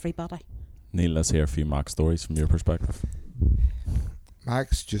knows everybody. Neale, let's hear a few Max stories from your perspective.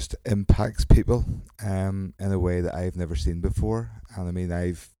 Max just impacts people in a way that I've never seen before. And I mean,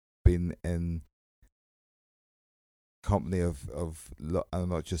 I've been in company of and I'm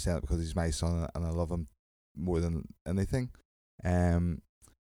not just saying it because he's my son and I love him more than anything. I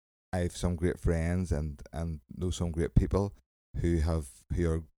have some great friends and know some great people who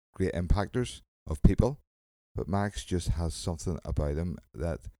are great impactors of people. But Max just has something about him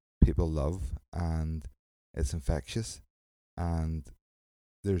that people love, and it's infectious. And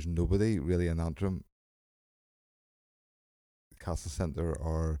there's nobody really in Antrim, Castle Centre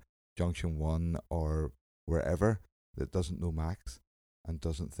or Junction 1 or wherever, that doesn't know Max and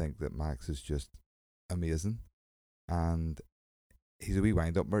doesn't think that Max is just amazing. And he's a wee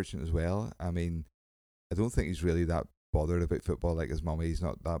wind-up merchant as well. I mean, I don't think he's really that bothered about football like his mummy. He's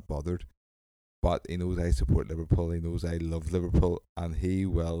not that bothered. But he knows I support Liverpool. He knows I love Liverpool. And he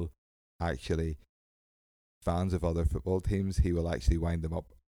will actually, fans of other football teams, he will actually wind them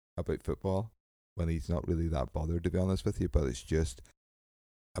up about football when he's not really that bothered, to be honest with you. But it's just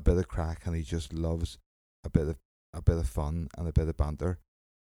a bit of crack, and he just loves a bit of fun and a bit of banter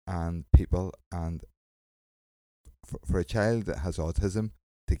and people. And for a child that has autism,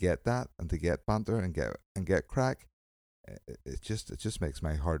 to get that and to get banter and get crack, it just makes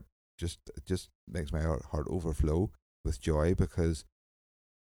my heart makes my heart overflow with joy, because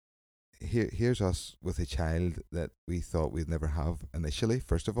here's us with a child that we thought we'd never have initially,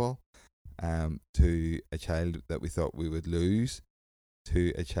 first of all, to a child that we thought we would lose,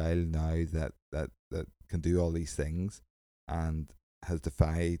 to a child now that can do all these things and has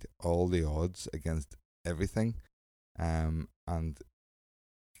defied all the odds against everything, and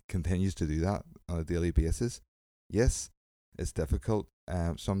continues to do that on a daily basis. Yes, it's difficult.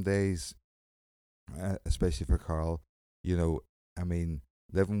 Some days, especially for Carl, I mean,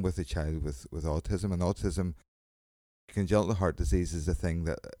 living with a child with autism, and autism, congenital heart disease is a thing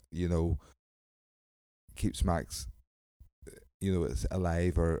that, keeps Max, is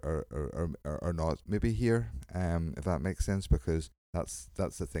alive or not, maybe here, if that makes sense, because that's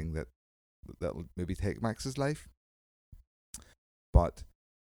the thing that will maybe take Max's life. But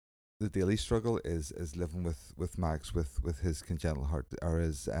the daily struggle is living with Max with his congenital heart or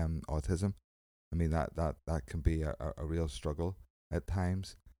his autism. I mean, that can be a real struggle at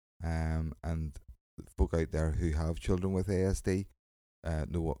times. And folk out there who have children with ASD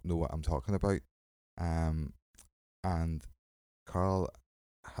know what I'm talking about. And Carl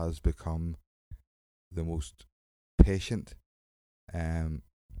has become the most patient,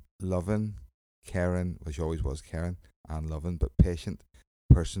 loving, caring, which always was caring and loving, but patient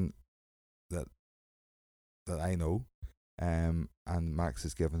person that I know. And Max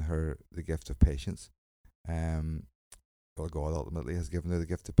has given her the gift of patience. Well, God ultimately has given her the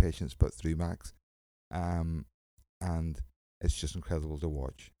gift of patience, but through Max. And it's just incredible to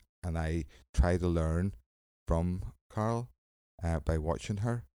watch. And I try to learn from Carl by watching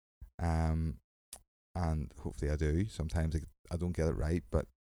her. And hopefully I do. Sometimes I don't get it right, but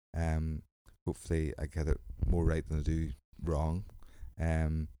hopefully I get it more right than I do wrong.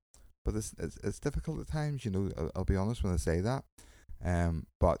 But it's difficult at times, I'll be honest when I say that.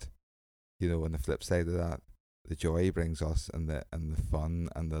 But on the flip side of that, the joy he brings us, and the fun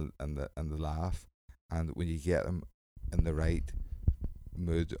and the laugh, and when you get him in the right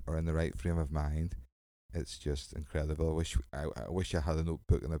mood or in the right frame of mind, it's just incredible. I wish I had a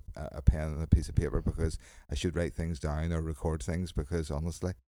notebook and a pen and a piece of paper, because I should write things down or record things, because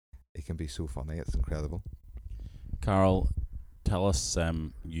honestly, it can be so funny. It's incredible. Carol, tell us,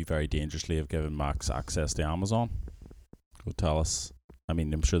 you very dangerously have given Max access to Amazon. Go tell us. I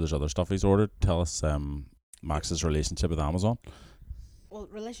mean, I'm sure there's other stuff he's ordered. Tell us Max's relationship with Amazon. Well,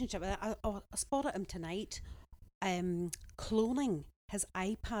 relationship, I spotted him tonight cloning his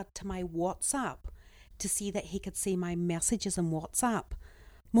iPad to my WhatsApp to see that he could see my messages in WhatsApp.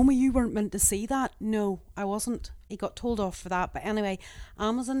 Mummy, you weren't meant to see that. No, I wasn't. He got told off for that. But anyway,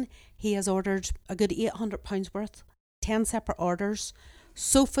 Amazon, he has ordered a good £800 worth, 10 separate orders,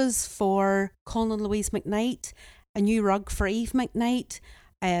 sofas for Colin and Louise McKnight, a new rug for Eve McKnight,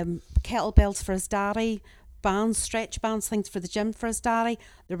 kettlebells for his daddy, bands, stretch bands, things for the gym for his daddy.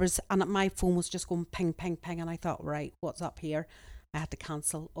 And my phone was just going ping, ping, ping, and I thought, right, what's up here? I had to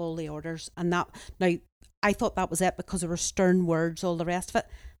cancel all the orders, and now I thought that was it, because there were stern words, all the rest of it.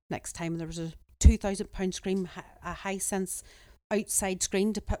 Next time there was a £2,000 screen, a Hisense outside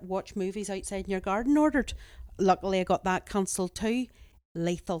screen to watch movies outside in your garden ordered. Luckily I got that cancelled too.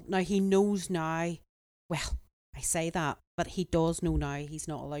 Lethal. Now he knows now, well, I say that, but he does know now he's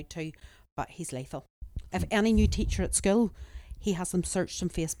not allowed to, but he's lethal. If any new teacher at school, he has them searched on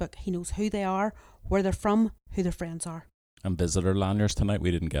Facebook. He knows who they are, where they're from, who their friends are. And visitor lanyards tonight, we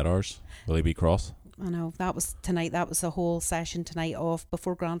didn't get ours. Will he be cross? I know, that was tonight. That was the whole session tonight of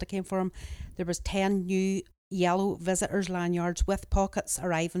before Granda came for him. There was 10 new yellow visitors lanyards with pockets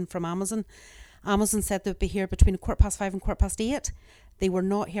arriving from Amazon. Amazon said they'd be here between 5:15 and 8:15. They were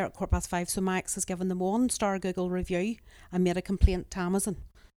not here at 5:15, so Max has given them 1-star Google review and made a complaint to Amazon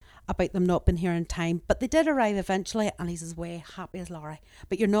about them not being here in time. But they did arrive eventually, and he's as way happy as Larry.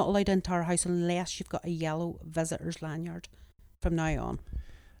 But you're not allowed into our house unless you've got a yellow visitor's lanyard from now on.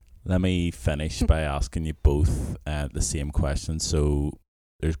 Let me finish by asking you both the same question. So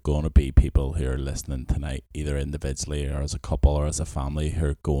there's going to be people who are listening tonight, either individually or as a couple or as a family, who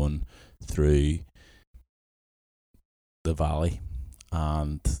are going through the valley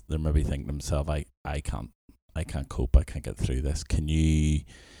and they're maybe thinking to themselves, I can't cope, I can't get through this. Can you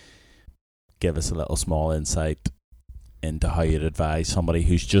give us a little small insight into how you'd advise somebody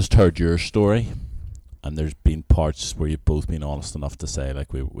who's just heard your story, and there's been parts where you've both been honest enough to say,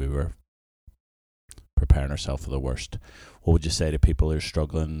 like, we were preparing ourselves for the worst? What would you say to people who are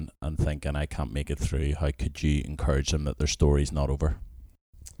struggling and thinking, I can't make it through? How could you encourage them that their story's not over?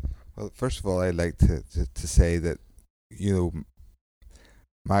 Well, first of all, I'd like to say that, you know,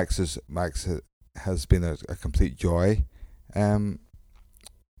 Max has been a complete joy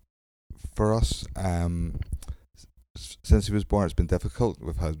for us. Since he was born, it's been difficult.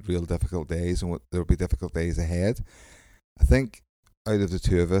 We've had real difficult days, and there will be difficult days ahead. I think out of the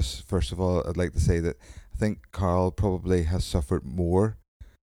two of us, first of all, I'd like to say that I think Carole probably has suffered more,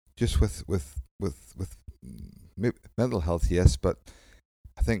 just with mental health, yes, but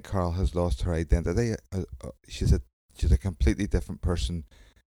I think Carole has lost her identity. She's a completely different person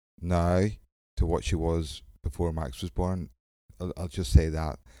now to what she was before Max was born. I'll just say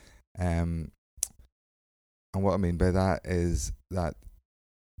that. And what I mean by that is that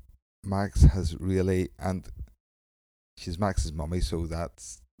Max has really, and she's Max's mummy, so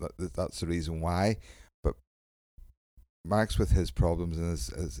that's the reason why. But Max, with his problems and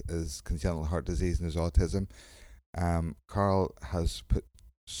his congenital heart disease and his autism, Carole has put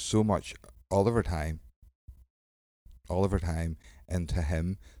so much, all of her time into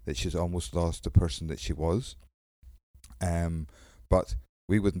him, that she's almost lost the person that she was. But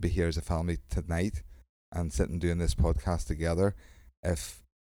we wouldn't be here as a family tonight and sitting doing this podcast together if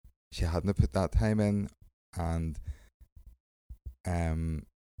she hadn't put that time in. And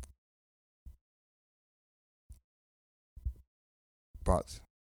but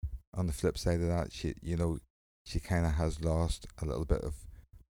on the flip side of that, she kind of has lost a little bit of,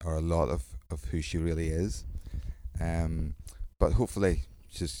 or a lot of who she really is. But hopefully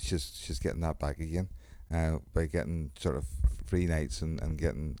she's getting that back again by getting sort of free nights and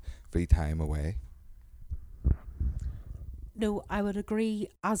getting free time away. No, I would agree,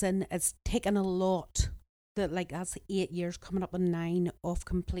 as in it's taken a lot, that's 8 years coming up on 9 of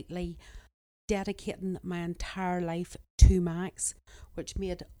completely dedicating my entire life to Max, which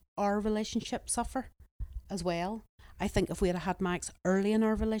made our relationship suffer as well. I think if we had Max early in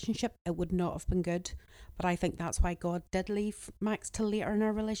our relationship, it would not have been good. But I think that's why God did leave Max till later in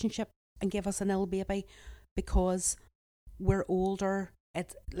our relationship and give us an ill baby, because we're older.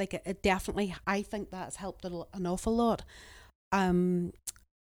 It definitely, I think that's helped an awful lot. The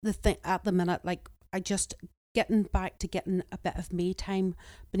thing at the minute, I just getting back to getting a bit of me time,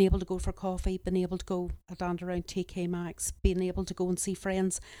 being able to go for coffee, being able to go a dand around TK Maxx, being able to go and see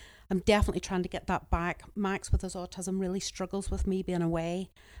friends. I'm definitely trying to get that back. Max, with his autism, really struggles with me being away,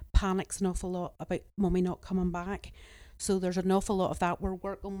 panics an awful lot about mummy not coming back. So there's an awful lot of that we're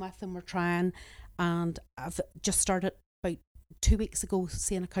working with and we're trying. And I've just started about 2 weeks ago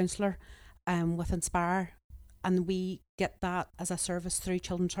seeing a counsellor with Inspire, and we get that as a service through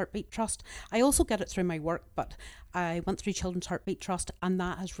Children's Heartbeat Trust. I also get it through my work, but I went through Children's Heartbeat Trust, and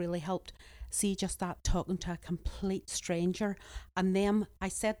that has really helped. See, just that, talking to a complete stranger. And then I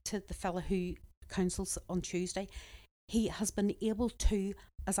said to the fella who counsels on Tuesday, he has been able to,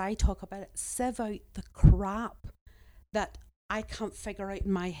 as I talk about it, sieve out the crap that I can't figure out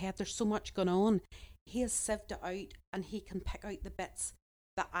in my head. There's so much going on. He has sieved it out, and he can pick out the bits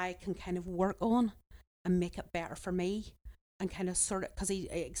that I can kind of work on and make it better for me, and kind of sort it, because he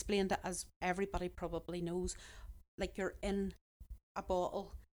explained it, as everybody probably knows, like you're in a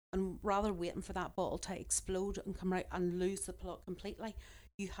bottle, and rather waiting for that bottle to explode and come out and lose the plot completely,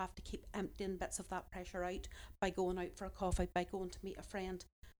 you have to keep emptying bits of that pressure out by going out for a coffee, by going to meet a friend,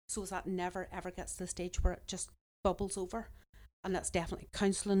 so that never ever gets to the stage where it just bubbles over. And that's definitely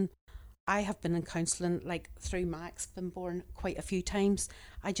counselling. I have been in counselling through Max, been born quite a few times.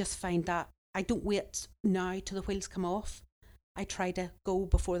 I just find that I don't wait now till the wheels come off. I try to go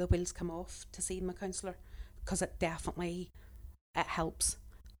before the wheels come off to see my counsellor, because it helps.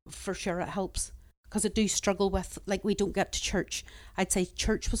 For sure it helps, because I do struggle with, we don't get to church. I'd say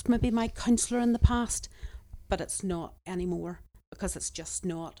church was maybe my counsellor in the past, but it's not anymore, because it's just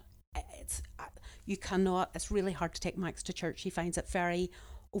not. It's really hard to take Max to church. He finds it very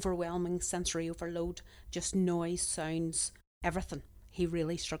overwhelming, sensory overload, just noise, sounds, everything. He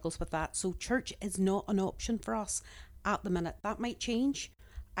really struggles with that. So church is not an option for us at the minute. That might change.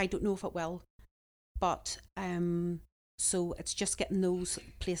 I don't know if it will. But so it's just getting those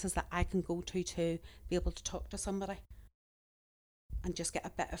places that I can go to be able to talk to somebody and just get a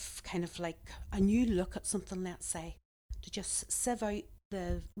bit of kind of a new look at something, let's say, to just sieve out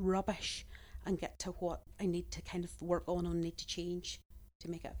the rubbish and get to what I need to kind of work on and need to change to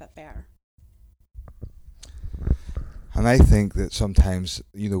make it a bit better. And I think that sometimes,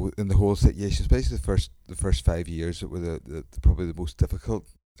 in the whole situation, especially the first 5 years, that were the probably the most difficult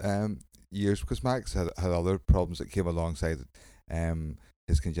years, because Max had other problems that came alongside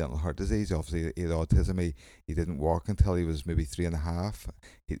his congenital heart disease. Obviously, he had autism. He didn't walk until he was maybe 3.5.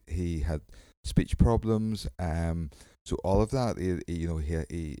 He had speech problems. So all of that,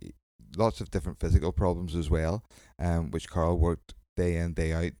 he lots of different physical problems as well, which Carole worked day in,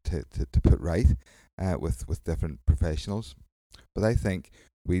 day out to put right with different professionals. But I think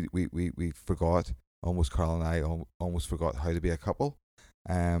we forgot, Carole and I almost forgot how to be a couple.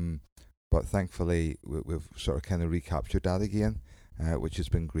 But thankfully we've sort of kind of recaptured that again, which has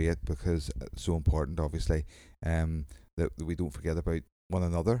been great, because it's so important, obviously, that we don't forget about one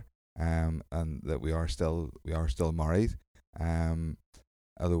another, and that we are still married.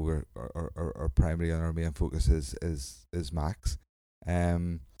 Although our primary and our main focus is Max.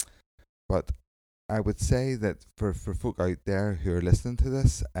 But I would say that for folk out there who are listening to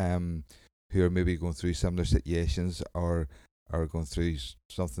this, who are maybe going through similar situations, or are going through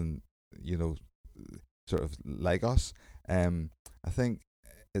something, sort of like us, I think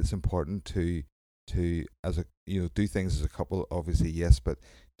it's important to as a do things as a couple, obviously, yes, but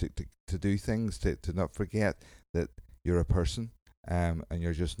to do things, to not forget that you're a person, and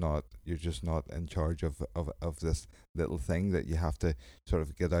you're just not in charge of this little thing, that you have to sort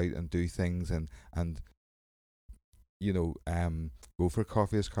of get out and do things, and go for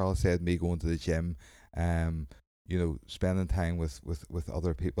coffee, as Carole said, me going to the gym, spending time with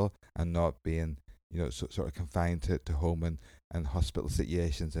other people, and not being sort of confined to home and hospital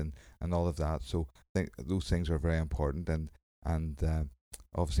situations and all of that. So I think those things are very important, and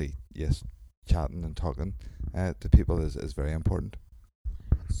obviously, yes, chatting and talking to people is very important.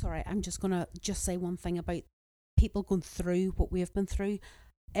 Sorry, I'm just going to say one thing about people going through what we have been through.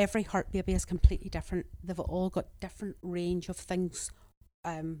 Every heart baby is completely different. They've all got different range of things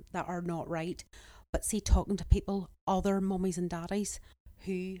that are not right. But see, talking to people, other mummies and daddies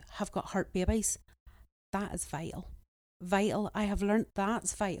who have got heart babies, that is vital. Vital. I have learnt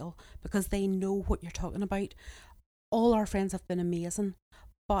that's vital, because they know what you're talking about. All our friends have been amazing,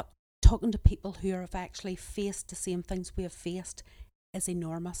 but talking to people who have actually faced the same things we have faced is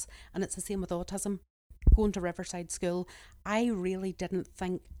enormous. And it's the same with autism. Going to Riverside School, I really didn't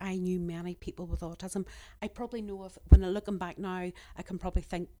think I knew many people with autism. I probably know of, when I'm looking back now, I can probably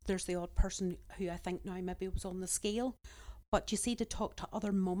think there's the odd person who I think now maybe was on the scale. But you see, to talk to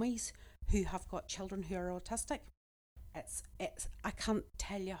other mummies who have got children who are autistic, it's I can't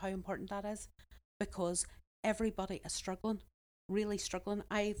tell you how important that is, because everybody is struggling, really struggling.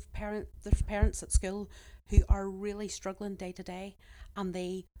 There's parents at school who are really struggling day to day, and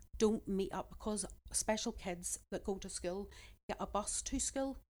they don't meet up, because special kids that go to school get a bus to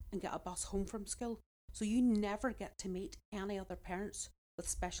school and get a bus home from school. So you never get to meet any other parents with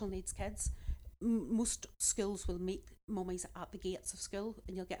special needs kids. Most schools will meet mummies at the gates of school,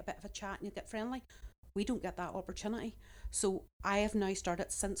 and you'll get a bit of a chat and you'll get friendly. We don't get that opportunity. So I have now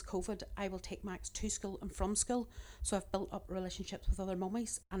started, since COVID, I will take Max to school and from school. So I've built up relationships with other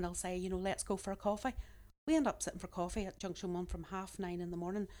mummies, and they'll say, let's go for a coffee. We end up sitting for coffee at Junction 1 from 9:30 in the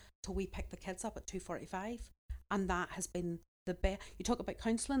morning till we pick the kids up at 2:45. And that has been the best. You talk about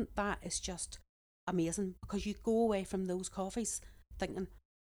counselling, that is just amazing, because you go away from those coffees thinking,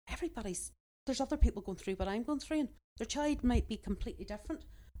 there's other people going through what I'm going through, and their child might be completely different,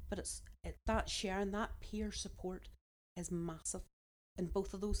 but that sharing, that peer support is massive in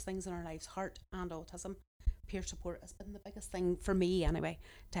both of those things in our lives, heart and autism. Peer support has been the biggest thing for me anyway,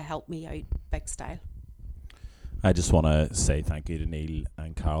 to help me out big style. I just want to say thank you to Neale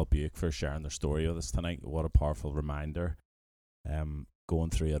and Carole Buick for sharing their story with us tonight. What a powerful reminder.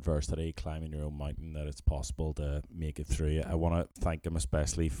 Going through adversity, climbing your own mountain, that it's possible to make it through. I want to thank them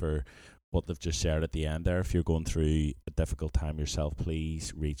especially for what they've just shared at the end there. If you're going through a difficult time yourself,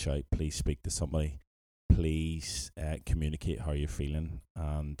 please reach out, please speak to somebody, please communicate how you're feeling,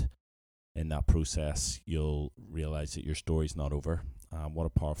 and in that process you'll realise that your story's not over. What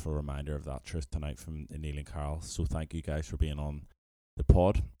a powerful reminder of that truth tonight from Neale and Carole. So thank you guys for being on the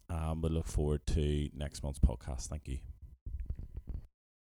pod. We look forward to next month's podcast. Thank you.